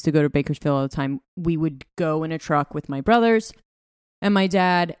anyway, so I used to go to Bakersfield all the time. We would go in a truck with my brothers and my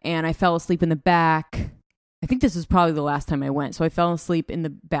dad, and I fell asleep in the back. I think this was probably the last time I went. So I fell asleep in the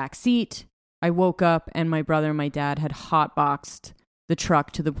back seat. I woke up and my brother and my dad had hotboxed the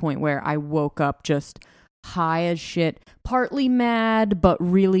truck to the point where I woke up just high as shit, partly mad, but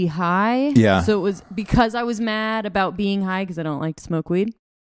really high. Yeah. So it was because I was mad about being high because I don't like to smoke weed.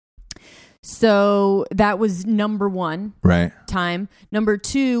 So that was number one Right. time. Number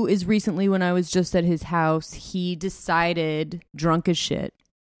two is recently when I was just at his house, he decided, drunk as shit,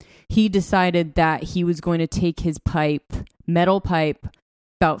 he decided that he was going to take his pipe, metal pipe,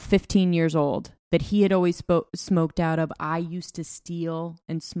 about 15 years old, that he had always smoked out of. I used to steal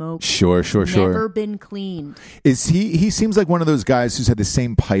and smoke. Sure. Never been cleaned. Is he seems like one of those guys who's had the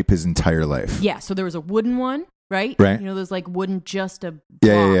same pipe his entire life. Yeah, so there was a wooden one. Right? Right. You know, those like wooden, just a block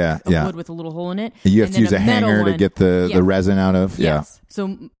Yeah. of wood with a little hole in it. You have And to then use a hanger to get the resin out of. Yes.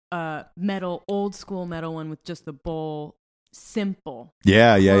 So metal, old school metal one with just the bowl, simple.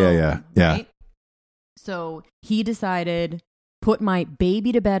 Yeah. Right? So he decided, put my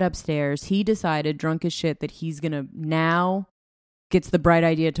baby to bed upstairs. He decided, drunk as shit, that he's going to now gets the bright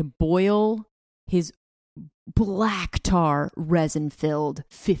idea to boil his black tar resin filled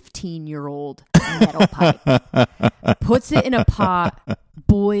 15-year-old metal pipe, puts it in a pot,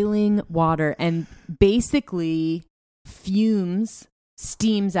 boiling water, and basically fumes,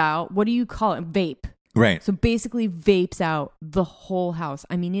 steams out. What do you call it? Vape. Right. So basically vapes out the whole house.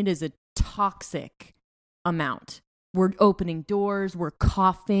 I mean, it is a toxic amount. We're opening doors, we're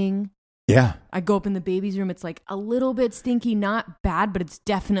coughing. Yeah. I go up in the baby's room. It's like a little bit stinky, not bad, but it's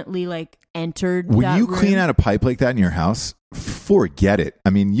definitely like entered. When you clean out a pipe like that in your house, forget it. I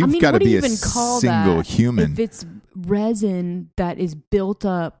mean, you've got to be a single human. If it's resin that is built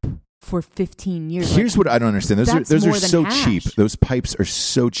up for 15 years. Here's what I don't understand. Those are so cheap. Those pipes are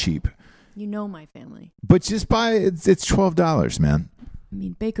so cheap. You know my family. But just buy it's $12, man. I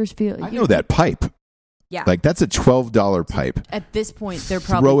mean, Bakersfield. I know that pipe. Yeah. Like that's a $12 pipe. At this point, they're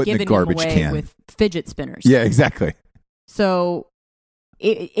probably giving him away with fidget spinners. Yeah, exactly. So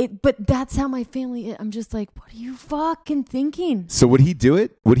but that's how my family, I'm just like, what are you fucking thinking? So would he do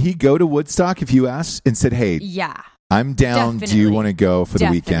it? Would he go to Woodstock if you asked and said, hey, yeah, I'm down. Definitely. Do you want to go for the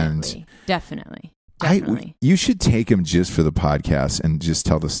weekend? Definitely. You should take him just for the podcast and just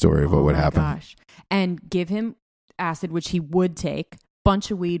tell the story of what would happen. Gosh. And give him acid, which he would take.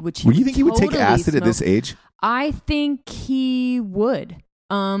 Bunch of weed, which he Would you think he would take acid smoke. at this age? I think he would.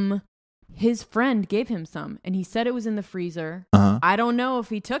 His friend gave him some, and he said it was in the freezer. Uh-huh. I don't know if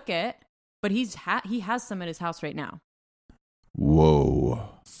he took it, but he has some at his house right now. Whoa!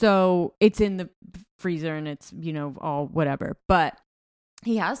 So it's in the freezer, and it's all whatever. But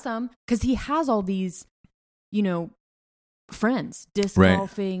he has some because he has all these, friends, disc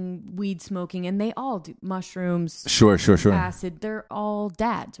golfing, weed smoking, and they all do mushrooms. Sure. Acid. They're all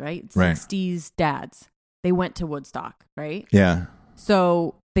dads, right? Right. 60s dads. They went to Woodstock, right? Yeah.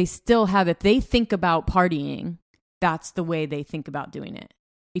 So they still have, if they think about partying, that's the way they think about doing it.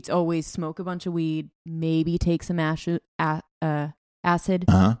 It's always smoke a bunch of weed, maybe take some acid and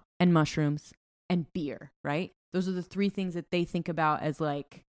mushrooms and beer, right? Those are the three things that they think about as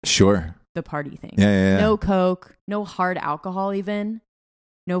like the party thing. Yeah. No Coke, no hard alcohol even.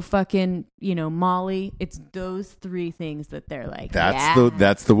 No fucking, Molly. It's those three things that they're like.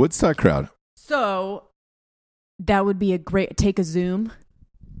 That's the Woodstock crowd. So that would be a great, take a Zoom,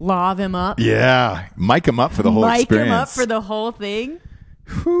 lav him up. Yeah. Mic him up for the whole experience. Mic him up for the whole thing.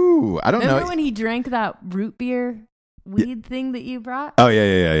 Whew, I don't know. Remember when he drank that root beer weed thing that you brought? Oh,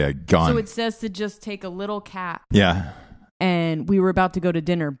 yeah. Gone. So it says to just take a little cap. Yeah. And we were about to go to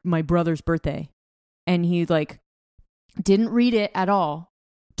dinner, my brother's birthday. And he didn't read it at all.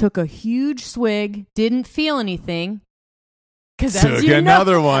 Took a huge swig, didn't feel anything. Because took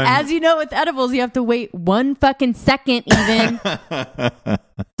another one. As you know, with edibles, you have to wait 1 fucking second even.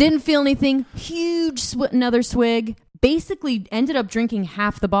 Didn't feel anything. Huge another swig. Basically ended up drinking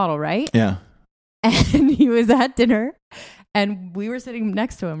half the bottle, right? Yeah. And he was at dinner and we were sitting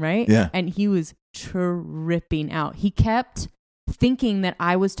next to him, right? Yeah. And he was tripping out. He kept thinking that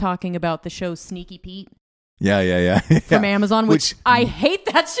I was talking about the show Sneaky Pete. Yeah. From Amazon, which I hate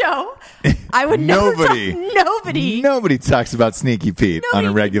that show. I would nobody talks about Sneaky Pete on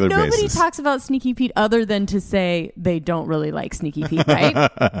a regular basis. Nobody talks about Sneaky Pete other than to say they don't really like Sneaky Pete,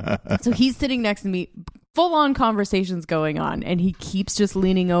 right? So he's sitting next to me, full on conversations going on, and he keeps just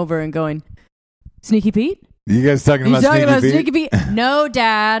leaning over and going, Sneaky Pete? You guys talking about Sneaky Pete? No,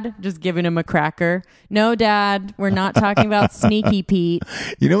 Dad. Just giving him a cracker. No, Dad. We're not talking about Sneaky Pete.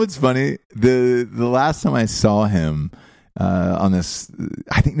 You know what's funny? The last time I saw him on this,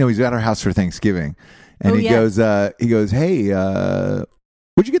 I think he was at our house for Thanksgiving, and he goes, "Hey,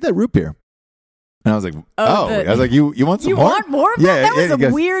 where'd you get that root beer?" And I was like, I was like, you want some you more? You want more of that? That was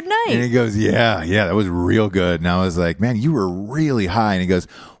a weird night. And he goes, yeah, that was real good. And I was like, man, you were really high. And he goes,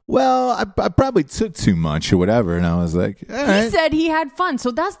 well, I probably took too much or whatever. And I was like, all right. He said he had fun. So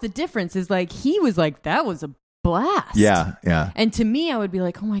that's the difference is like, he was like, that was a blast. Yeah, yeah. And to me, I would be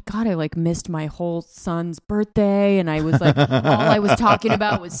like, oh my God, I like missed my whole son's birthday. And I was like, all I was talking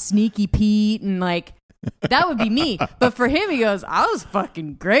about was Sneaky Pete. And like, that would be me. But for him, he goes, I was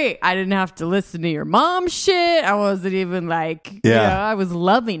fucking great. I didn't have to listen to your mom's shit. I wasn't even like, I was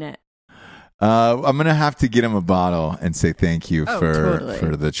loving it. I'm going to have to get him a bottle and say thank you totally.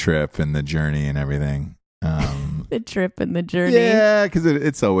 for the trip and the journey and everything. The trip and the journey. Yeah, because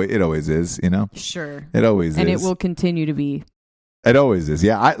it always is, you know? Sure. It always and is. it will continue to be. It always is.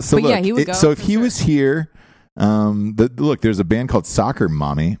 Yeah. He would go. So if he was here, look, there's a band called Soccer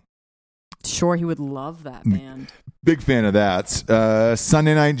Mommy. Sure, he would love that band. Big fan of that.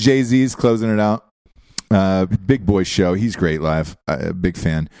 Sunday night, Jay-Z's closing it out. Big boy show. He's great live. Big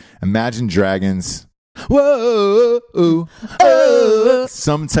fan. Imagine Dragons. Whoa, oh,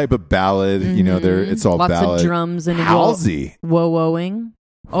 some type of ballad. You know, it's all lots ballad. Lots of drums and Halsey. Whoa-woing.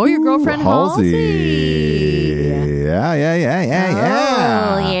 Oh, your girlfriend Halsey. Yeah.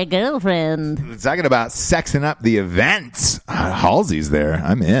 Oh, your girlfriend. Talking about sexing up the events. Halsey's there.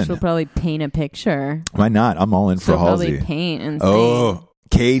 I'm in. She'll probably paint a picture. Why not? I'm all in for Halsey. She'll probably paint and sing.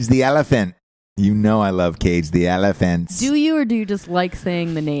 Cage the Elephant. You know I love Cage the Elephant. Do you, or do you just like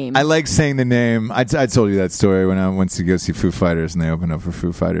saying the name? I like saying the name. I told you that story when I went to go see Foo Fighters, and they opened up for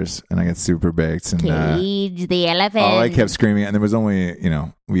Foo Fighters, and I got super baked. And, Cage the Elephant. All I kept screaming, and there was only,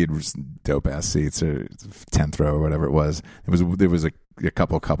 we had dope-ass seats, or 10th row, or whatever it was. There was a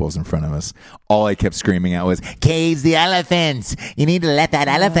couple couples in front of us. All I kept screaming out was, Cage the Elephant. You need to let that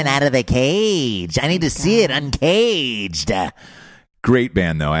elephant out of the cage. I need to see it uncaged. Great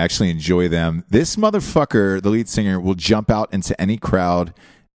band, though. I actually enjoy them. This motherfucker, the lead singer, will jump out into any crowd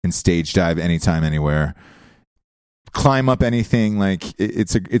and stage dive anytime, anywhere. Climb up anything. Like,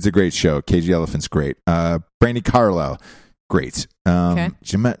 it's a great show. Cage the Elephant's great. Brandy Carlisle, great. Okay.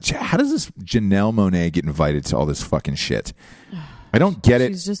 How does this Janelle Monáe get invited to all this fucking shit? I don't get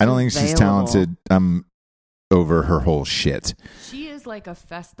it. I don't think she's talented. I'm over her whole shit. She is like a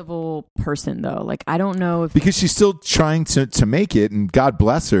festival person, though. Like, I don't know if... Because she's still trying to make it, and God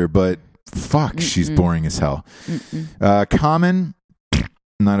bless her, but fuck, she's boring as hell. Common,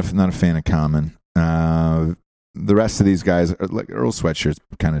 not a fan of Common. The rest of these guys, like Earl Sweatshirt's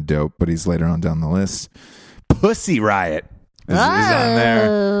kind of dope, but he's later on down the list. Pussy Riot is on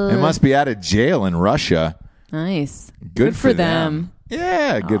there. It must be out of jail in Russia. Nice. Good for them.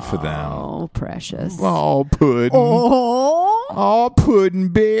 Yeah, good for them. Oh, precious. Oh, pudding. Oh, pudding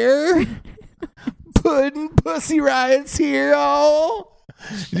bear. Pudding Pussy Riot's here. Oh.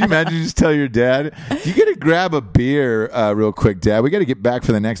 Can you imagine you just tell your dad, you got to grab a beer real quick, Dad. We got to get back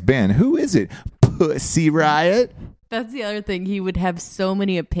for the next band. Who is it? Pussy Riot? That's the other thing. He would have so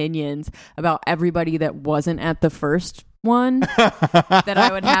many opinions about everybody that wasn't at the first one that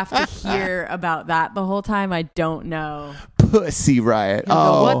I would have to hear about that the whole time. I don't know. Pussy Riot.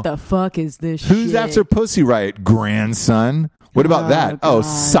 What the fuck is this Who's shit? after Pussy Riot? Grandson? What about that? God. Oh,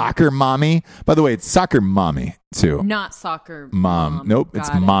 Soccer Mommy. By the way, it's Soccer Mommy, too. Not Soccer Mom. Nope, it's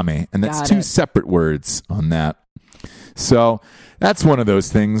Mommy. And that's Got two it. separate words on that. So that's one of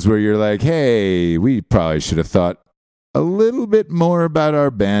those things where you're like, hey, we probably should have thought a little bit more about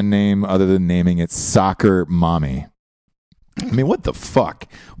our band name other than naming it Soccer Mommy. I mean, what the fuck?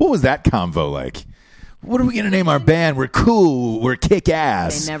 What was that convo like? What are we going to name our band? We're cool. We're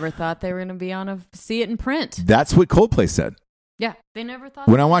kick-ass. They never thought they were going to be see it in print. That's what Coldplay said. Yeah, they never thought.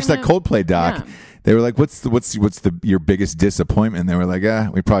 When I watched that Coldplay doc, they were like, "What's your biggest disappointment?" And they were like,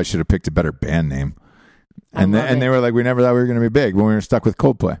 we probably should have picked a better band name." And they were like, "We never thought we were going to be big when we were stuck with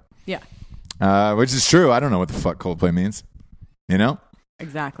Coldplay." Yeah, which is true. I don't know what the fuck Coldplay means. You know?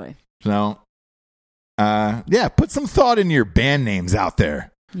 Exactly. So, put some thought into your band names out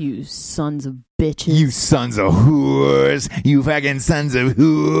there. You sons of bitches. You sons of whores. You fucking sons of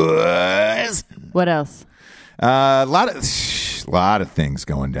whores. What else? A lot of things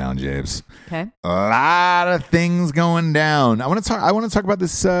going down, James. Okay. A lot of things going down. I want to talk about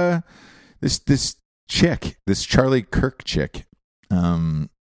this this chick, this Charlie Kirk chick.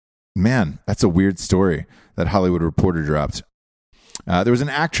 Man, that's a weird story that Hollywood Reporter dropped. There was an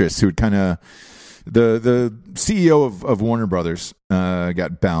actress who had kind of the CEO of Warner Brothers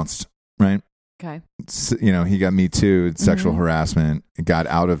got bounced, right? Okay. He got Me Too, sexual harassment, got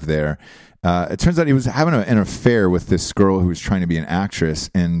out of there. It turns out he was having an affair with this girl who was trying to be an actress,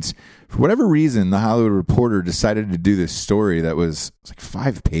 and for whatever reason, the Hollywood Reporter decided to do this story that was like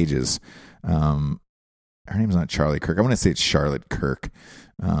 5 pages. Her name's not Charlie Kirk. I want to say it's Charlotte Kirk.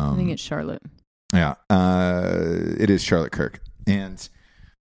 I think it's Charlotte. Yeah, it is Charlotte Kirk, and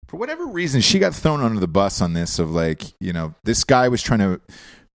for whatever reason, she got thrown under the bus on this. Of like, this guy was trying to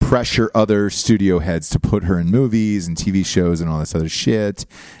pressure other studio heads to put her in movies and TV shows and all this other shit.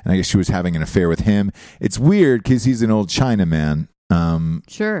 And I guess she was having an affair with him. It's weird because he's an old Chinaman.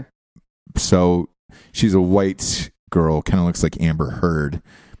 Sure. So she's a white girl, kind of looks like Amber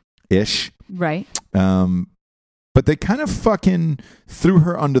Heard-ish. Right. But they kind of fucking threw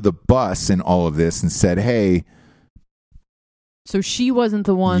her under the bus in all of this and said, hey, so she wasn't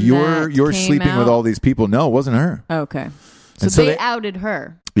the one you're came sleeping out? with all these people. No, it wasn't her. Okay. So, And so they they- outed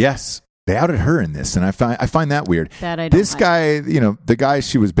her. Yes. They outed her in this, and I find that weird. That I don't This like. guy, the guy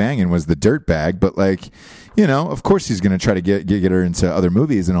she was banging was the dirtbag, but of course he's going to try to get her into other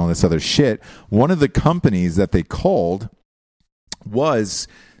movies and all this other shit. One of the companies that they called was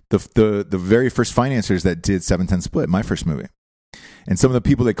the very first financiers that did 710 Split, my first movie. And some of the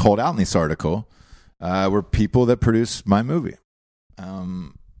people they called out in this article were people that produced my movie.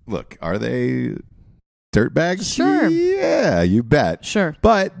 Look, are they dirtbags? Sure. Yeah, you bet. Sure.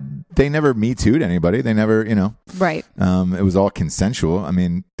 But they never Me Too'd anybody. They never, Right. it was all consensual. I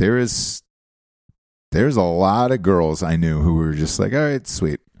mean, there's a lot of girls I knew who were just like, all right,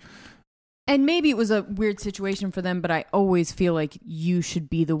 sweet. And maybe it was a weird situation for them, but I always feel like you should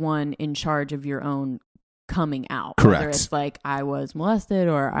be the one in charge of your own coming out. Correct. Whether it's like I was molested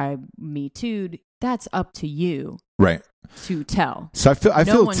or I Me Too'd, that's up to you Right. to tell. So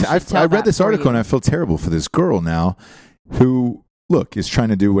I read this article and I feel terrible for this girl now who, look, is trying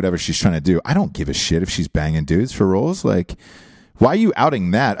to do whatever she's trying to do. I don't give a shit if she's banging dudes for roles. Like, why are you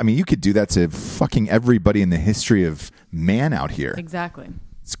outing that? I mean, you could do that to fucking everybody in the history of man out here. Exactly.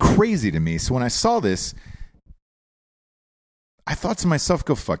 It's crazy to me. So when I saw this, I thought to myself,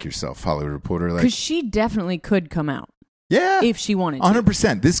 go fuck yourself, Hollywood Reporter. Like, Because she definitely could come out yeah, if she wanted to.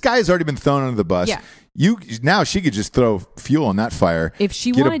 100%. This guy has already been thrown under the bus. Yeah. Now she could just throw fuel on that fire. If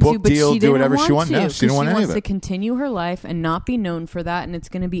she get wanted a book to, but deal, she do didn't whatever want she wanted. to. No, she didn't want she any wants of to it. continue her life and not be known for that, and it's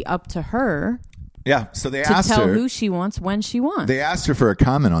going to be up to her Yeah. So they to asked tell her. who she wants when she wants. They asked her for a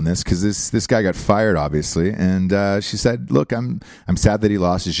comment on this because this guy got fired, obviously, and she said, "Look, I'm sad that he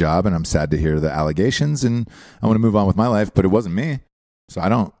lost his job, and I'm sad to hear the allegations, and I want to move on with my life, but it wasn't me, so I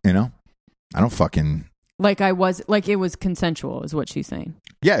don't fucking." It was consensual, is what she's saying.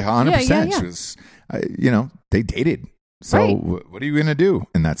 Yeah, 100%. Yeah. She was, they dated. So Right. what are you going to do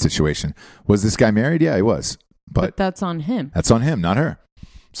in that situation? Was this guy married? Yeah, he was, But that's on him. that's on him, not her.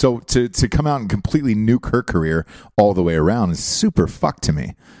 So to come out and completely nuke her career all the way around is super fucked to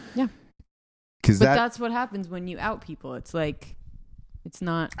me. Yeah. Because But that's what happens when you out people. It's like, it's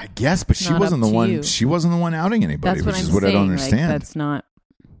not. I guess, but she not wasn't up the to one. you. She wasn't the one outing anybody, That's what which I'm is what saying. I don't understand. Like, that's not.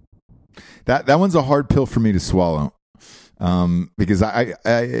 That one's a hard pill for me to swallow. Because I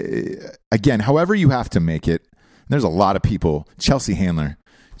again, however you have to make it. There's a lot of people. Chelsea Handler,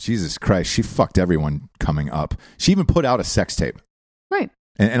 Jesus Christ, she fucked everyone coming up. She even put out a sex tape. Right.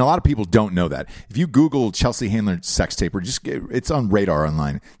 And a lot of people don't know that. If you Google Chelsea Handler sex tape, or it's on Radar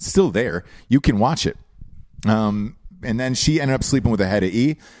online. It's still there. You can watch it. And then she ended up sleeping with the head of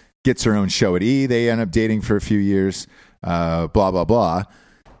E. Gets her own show at E. They end up dating for a few years. Blah blah blah.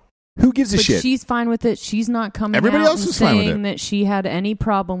 Who gives a But shit? she's fine with it. She's not coming Everybody out else and is fine with saying it. that she had any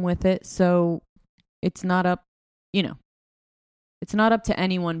problem with it. So it's not up, it's not up to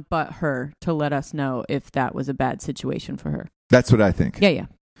anyone but her to let us know if that was a bad situation for her. That's what I think. Yeah.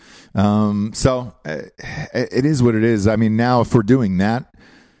 So it is what it is. I mean, now if we're doing that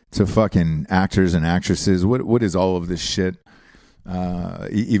to fucking actors and actresses, what is all of this shit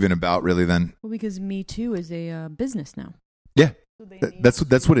even about, really? Then, Well, because Me Too is a business now. yeah, So they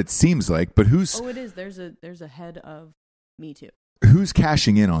that's what it seems like. But who's Oh, it is. There's a head of Me Too. who's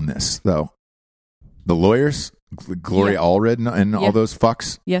cashing in on this though? The lawyers, Gloria Yeah. Allred, and all Yeah. those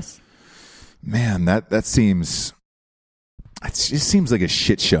fucks. Yes. Man, that seems. It just seems like a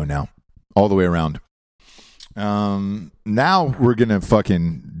shit show now, all the way around. Now we're gonna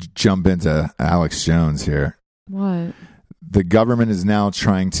fucking jump into Alex Jones here. What? The government is now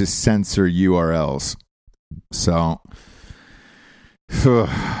trying to censor URLs. So,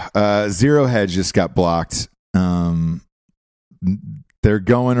 Zero Hedge just got blocked. They're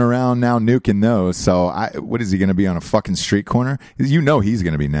going around now nuking those. So, what is he going to be on a fucking street corner? You know he's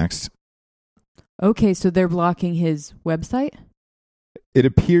going to be next. Okay, so they're blocking his website? It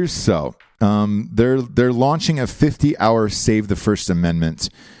appears so. They're launching a 50-hour Save the First Amendment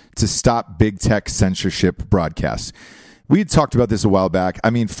to stop big tech censorship broadcasts. We had talked about this a while back.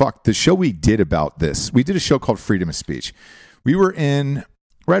 I mean, fuck, the show we did about this, we did a show called Freedom of Speech. We were in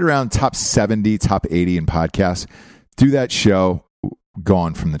right around top 70, top 80 in podcasts. Through that show,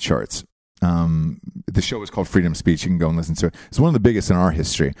 gone from the charts. The show was called Freedom Speech. You can go and listen to it. It's one of the biggest in our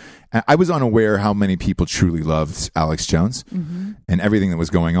history. I was unaware how many people truly loved Alex Jones and everything that was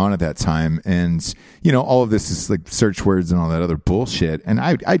going on at that time. And, all of this is like search words and all that other bullshit. And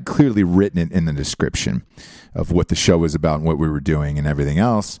I'd clearly written it in the description of what the show was about and what we were doing and everything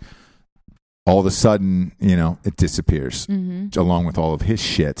else. All of a sudden, it disappears along with all of his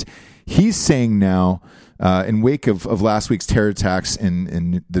shit. He's saying now, in wake of last week's terror attacks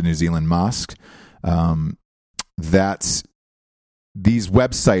in the New Zealand mosque, that these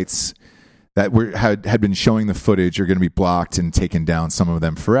websites that had been showing the footage are going to be blocked and taken down, some of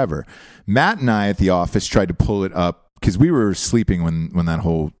them forever. Matt and I at the office tried to pull it up because we were sleeping when that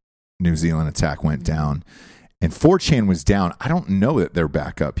whole New Zealand attack went down, and 4chan was down. I don't know that they're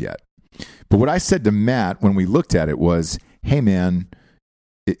back up yet. But what I said to Matt when we looked at it was, hey, man,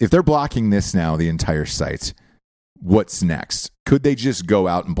 if they're blocking this now, the entire site, what's next? Could they just go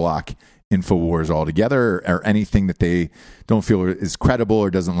out and block InfoWars altogether, or anything that they don't feel is credible or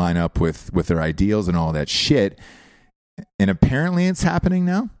doesn't line up with their ideals and all that shit? And apparently it's happening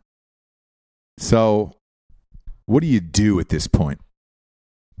now. So what do you do at this point?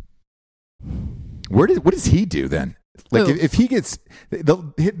 What does he do then? Like, if he gets,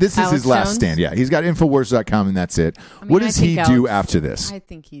 this is Alex his last Jones? stand. Yeah, he's got Infowars.com and that's it. What does he do after this?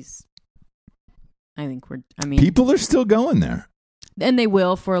 People are still going there. And they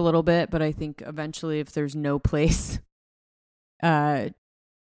will for a little bit, but I think eventually if there's no place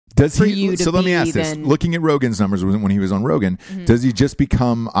Does for he? you to So let me be, ask this: then- looking at Rogan's numbers when he was on Rogan, does he just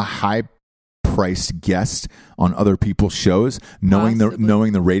become a high-priced guest on other people's shows, knowing Possibly.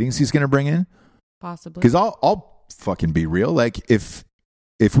 the ratings he's going to bring in? possibly. Because I'll fucking be real. Like if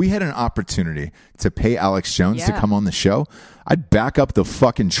we had an opportunity to pay Alex Jones to Yeah. come on the show, I'd back up the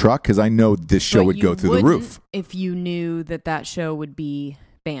fucking truck because I know this show But would you go through the wouldn't roof. if you knew that show would be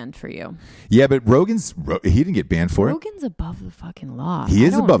banned for you. Yeah, but he didn't get banned for it. Rogan's above the fucking law. He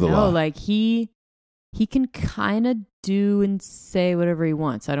is I don't above the know. law. Like he can kind of do and say whatever he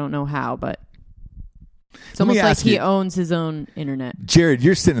wants. I don't know how, but it's Let me almost like ask he you- owns his own internet. Jared,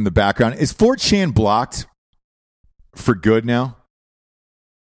 you're sitting in the background. Is 4chan blocked for good now?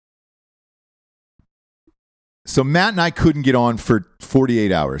 So Matt and I couldn't get on for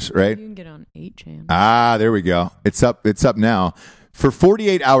 48 hours, right? You can get on 8chan. Ah, there we go. It's up now. For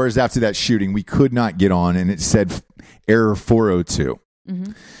 48 hours after that shooting, we could not get on, and it said error 402.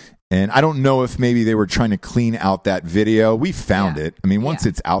 Mm-hmm. And I don't know if maybe they were trying to clean out that video. We found Yeah. it. I mean, once Yeah.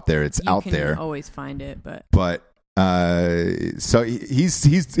 it's out there, it's You out can there. always find it, but But so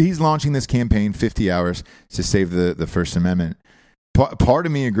he's launching this campaign, 50 hours to save the First Amendment. Part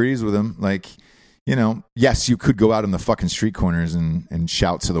of me agrees with him. Like, yes, you could go out in the fucking street corners and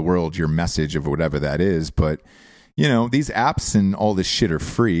shout to the world your message of whatever that is. But, these apps and all this shit are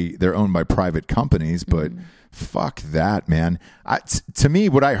free. They're owned by private companies, but fuck that, man. To me,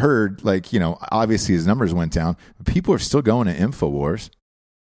 what I heard, like, obviously his numbers went down, but people are still going to InfoWars.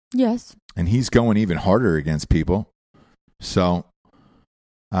 yes. And he's going even harder against people. So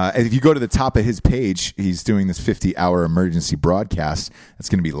if you go to the top of his page, he's doing this 50-hour emergency broadcast that's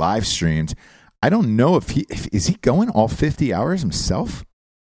going to be live streamed. I don't know if is he going all 50 hours himself?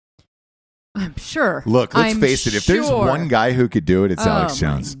 I'm sure. Look, let's face it. If there's sure. one guy who could do it, it's Alex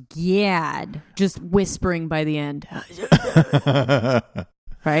Jones. Yeah, just whispering by the end,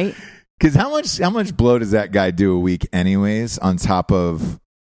 right? Because how much blow does that guy do a week, anyways? On top of,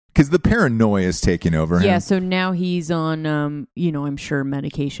 because the paranoia is taking over him. Yeah. So now he's on, I'm sure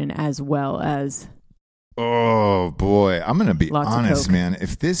medication as well as. Oh boy, I'm gonna be Lots of honest, coke. man.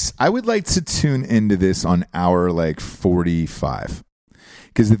 I would like to tune into this on hour 45,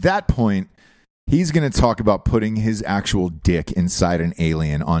 because at that point he's gonna talk about putting his actual dick inside an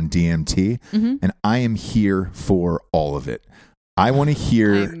alien on DMT, and I am here for all of it. I want to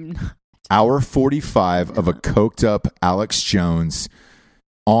hear hour 45 of a coked up Alex Jones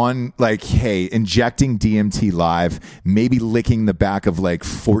on, like, hey, injecting DMT live, maybe licking the back of like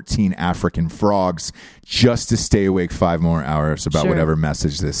 14 African frogs just to stay awake 5 more hours about Sure. whatever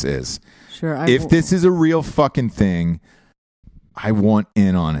message this is. Sure. If this is a real fucking thing, I want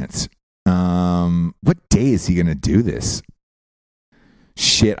in on it. What day is he going to do this?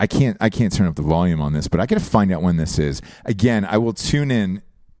 Shit, I can't turn up the volume on this, but I got to find out when this is. Again, I will tune in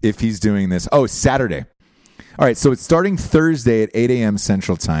if he's doing this. Oh, Saturday. All right, so it's starting Thursday at 8 a.m.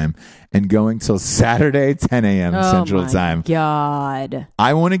 Central Time and going till Saturday 10 a.m. Central Time. God.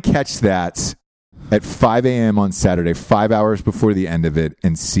 I want to catch that at 5 a.m. on Saturday, 5 hours before the end of it,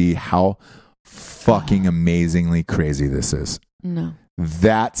 and see how fucking amazingly crazy this is. No.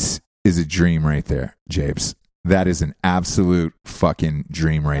 That is a dream right there, Japes. That is an absolute fucking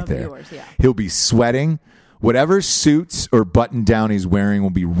dream right Of there. yours, yeah. He'll be sweating. Whatever suits or button down he's wearing will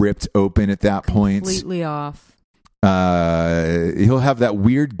be ripped open at that point. Completely off. He'll have that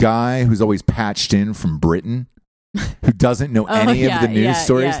weird guy who's always patched in from Britain who doesn't know any of the news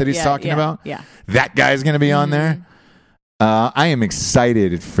stories that he's talking about. Yeah. That guy's going to be on there. I am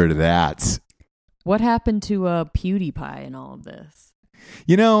excited for that. What happened to PewDiePie in all of this?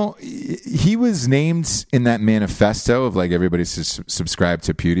 You know, he was named in that manifesto of like everybody subscribe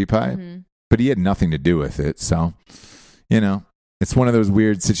to PewDiePie, but he had nothing to do with it. So, you know, it's one of those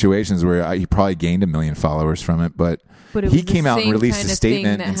weird situations where he probably gained 1 million followers from it, but it he came out and released a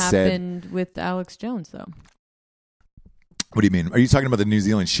statement and said, happened with Alex Jones, though. What do you mean? Are you talking about the New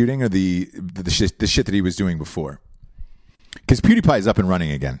Zealand shooting or the shit that he was doing before? Because PewDiePie is up and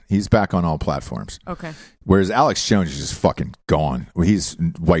running again. He's back on all platforms. Okay. Whereas Alex Jones is just fucking gone. He's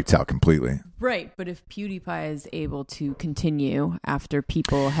wiped out completely. Right, but if PewDiePie is able to continue after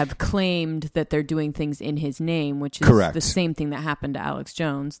people have claimed that they're doing things in his name, which is Correct. the same thing that happened to Alex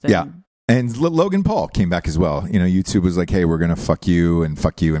Jones. Then Yeah. And Logan Paul came back as well. You know, YouTube was like, hey, we're going to fuck you and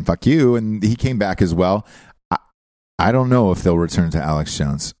fuck you and fuck you. And he came back as well. I don't know if they'll return to Alex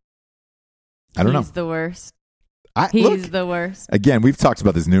Jones. I don't know. He's the worst. He's the worst. Again, we've talked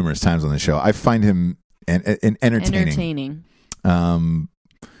about this numerous times on the show. I find him entertaining.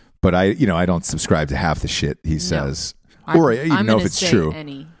 But I don't subscribe to half the shit he says, or even know if it's true.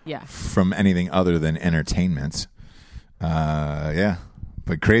 From anything other than entertainment. Yeah,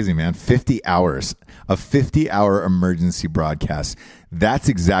 but crazy, man. 50 hours, a 50-hour emergency broadcast. That's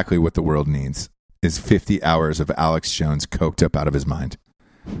exactly what the world needs. Is 50 hours of Alex Jones coked up out of his mind.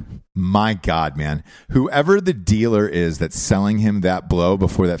 My God, man. Whoever the dealer is that's selling him that blow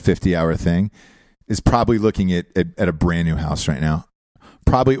before that 50-hour thing is probably looking at a brand new house right now.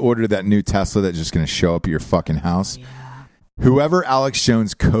 Probably ordered that new Tesla that's just going to show up at your fucking house. Yeah. Whoever Alex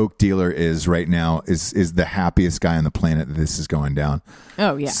Jones coke dealer is right now is the happiest guy on the planet that this is going down.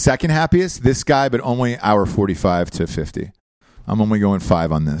 Oh, yeah. Second happiest, this guy, but only hour 45 to 50. I'm only going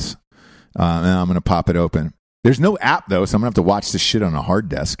 5 on this. And I'm going to pop it open. There's no app, though, so I'm going to have to watch this shit on a hard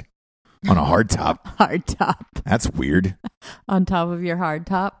desk. On a hard top. Hard top. That's weird. On top of your hard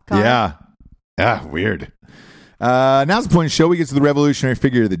top car? Yeah. Yeah, weird. Now's the point of the show. We get to the revolutionary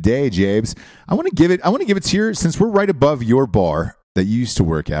figure of the day, Jabes. I want to give it to you, since we're right above your bar that you used to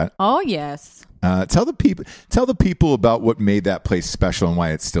work at. Oh, yes. Tell the people about what made that place special and why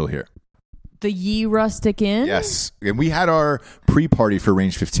it's still here. The Ye Rustic Inn? Yes. And we had our pre-party for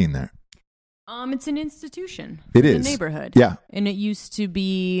Range 15 there. It's an institution. It in is. the neighborhood. Yeah. And it used to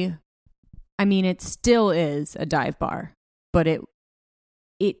be, it still is a dive bar, but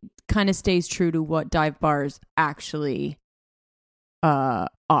it kind of stays true to what dive bars actually are.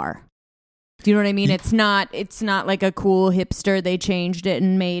 Do you know what I mean? It's not like a cool hipster. They changed it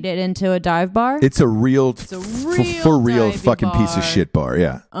and made it into a dive bar. It's a real for real fucking bar. piece of shit bar.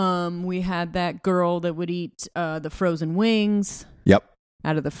 Yeah. We had that girl that would eat the frozen wings. Yep.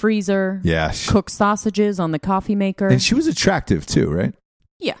 Out of the freezer. Yeah. Cook sausages on the coffee maker. And she was attractive too, right?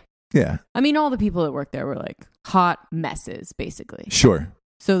 Yeah. Yeah. All the people that worked there were like hot messes, basically. Sure.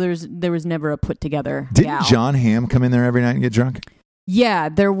 So there was never a put together. Didn't John Hamm come in there every night and get drunk? Yeah,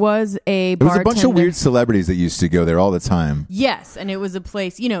 there was a bartender. There was a bunch of weird celebrities that used to go there all the time. Yes, and it was a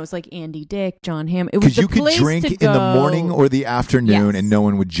place, it was like Andy Dick, John Hamm. It was because you could drink in the morning or the afternoon, and no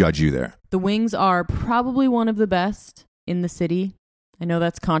one would judge you there. The wings are probably one of the best in the city. I know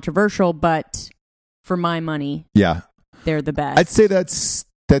that's controversial, but for my money, yeah, they're the best. I'd say that's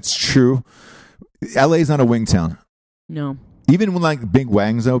true. LA's not a wing town. No. Even when like Big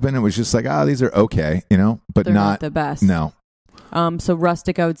Wang's open, it was just like, these are okay, but they're not the best. No. So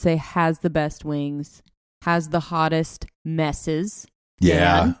Rustic, I would say, has the best wings, has the hottest messes.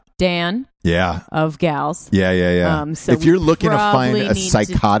 Yeah. Dan. Yeah. Of gals. Yeah. So if you're looking to find a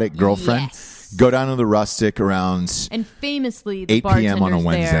psychotic girlfriend, yes. Go down to the Rustic around and famously the 8 p.m. on a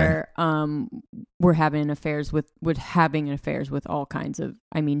Wednesday. There, were having affairs with all kinds of.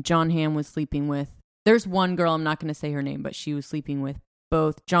 John Hamm was sleeping with. There's one girl, I'm not going to say her name, but she was sleeping with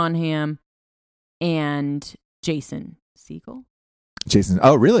both John Hamm and Jason Segel. Jason.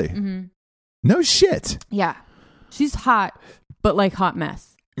 Oh, really? Mm-hmm. No shit. Yeah. She's hot, but like hot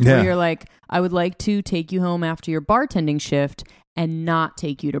mess. Yeah. Where you're like, I would like to take you home after your bartending shift and not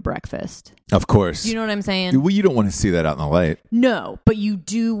take you to breakfast. Of course. You know what I'm saying? Well, you don't want to see that out in the light. No, but you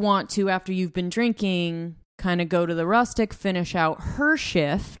do want to, after you've been drinking, kind of go to the Rustic, finish out her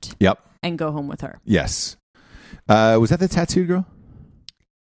shift. Yep. And go home with her. Yes. Was that the tattooed girl?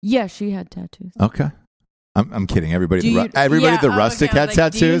 Yeah, she had tattoos. Okay. I'm kidding. Everybody at the Rustic had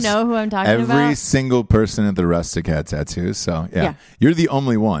tattoos. Do you know who I'm talking about? Every single person at the Rustic had tattoos. So yeah, you're the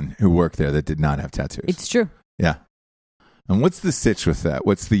only one who worked there that did not have tattoos. It's true. Yeah. And what's the sitch with that?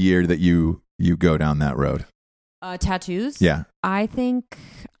 What's the year that you go down that road? Tattoos? Yeah. I think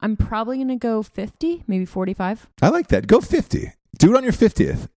I'm probably going to go 50, maybe 45. I like that. Go 50. Do it on your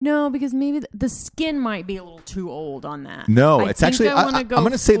 50th. No, because maybe the skin might be a little too old on that. No, it's actually, I'm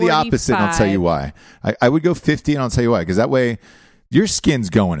going to say the opposite, and I'll tell you why. I would go 50, and I'll tell you why. Because that way, your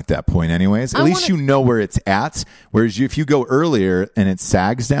skin's going at that point anyways. At least you know where it's at. Whereas if you go earlier and it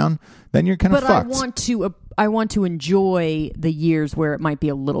sags down, then you're kind of fucked. But I want to enjoy the years where it might be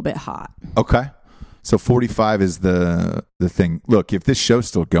a little bit hot. Okay. So 45 is the thing. Look, if this show's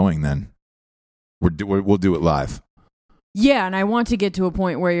still going, then we'll do it live. Yeah, and I want to get to a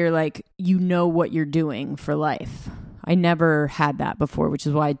point where you're like, you know what you're doing for life. I never had that before, which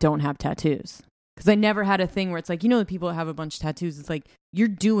is why I don't have tattoos. Because I never had a thing where it's like, the people that have a bunch of tattoos, it's like you're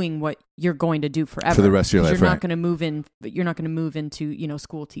doing what you're going to do forever for the rest of your life. You're not going to move in. You're not going to move into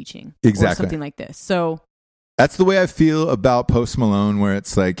school teaching, exactly, or something like this. So that's the way I feel about Post Malone, where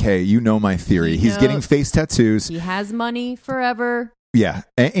it's like, hey, my theory. He's getting face tattoos. He has money forever. Yeah,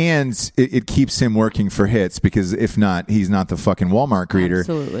 and it keeps him working for hits, because if not, he's not the fucking Walmart greeter.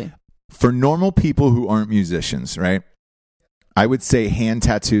 Absolutely. For normal people who aren't musicians, right? I would say hand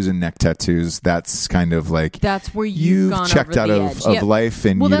tattoos and neck tattoos. That's kind of like that's where you've checked out of life,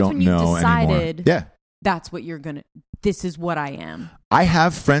 and you don't know anymore. Yeah, that's what you're gonna. This is what I am. I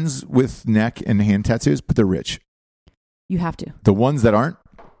have friends with neck and hand tattoos, but they're rich. You have to. The ones that aren't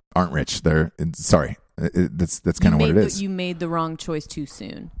rich. They're sorry. That's kind of what it is. You made the wrong choice too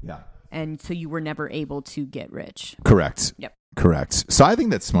soon. Yeah. And so you were never able to get rich. Correct. Yep. Correct. So I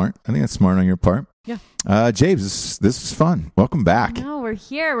think that's smart. I think that's smart on your part. Yeah. James, this is fun. Welcome back. No, we're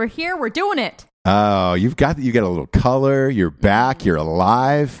here. We're doing it. Oh, you got a little color. You're back. You're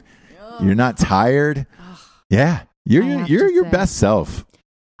alive. You're not tired. Yeah. You're your best self.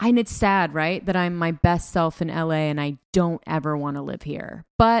 And it's sad, right? That I'm my best self in LA and I don't ever want to live here.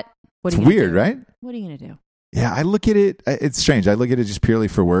 But it's weird, right? What are you going to do? Yeah, I look at it. It's strange. I look at it just purely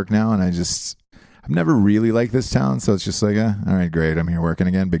for work now, and I've never really liked this town, so it's just like, all right, great. I'm here working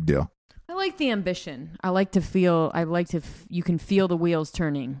again. Big deal. I like the ambition. I like to feel. You can feel the wheels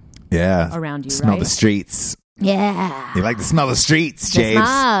turning. Yeah, around you. Smell the streets. Yeah, you like to smell the streets, James. The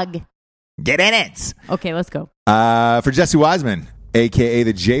smog. Get in it. Okay, let's go. For Jesse Wiseman, a.k.a.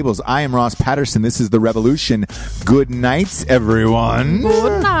 the Jables, I am Ross Patterson. This is The Revolution. Good night, everyone.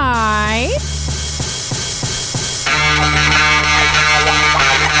 Good night.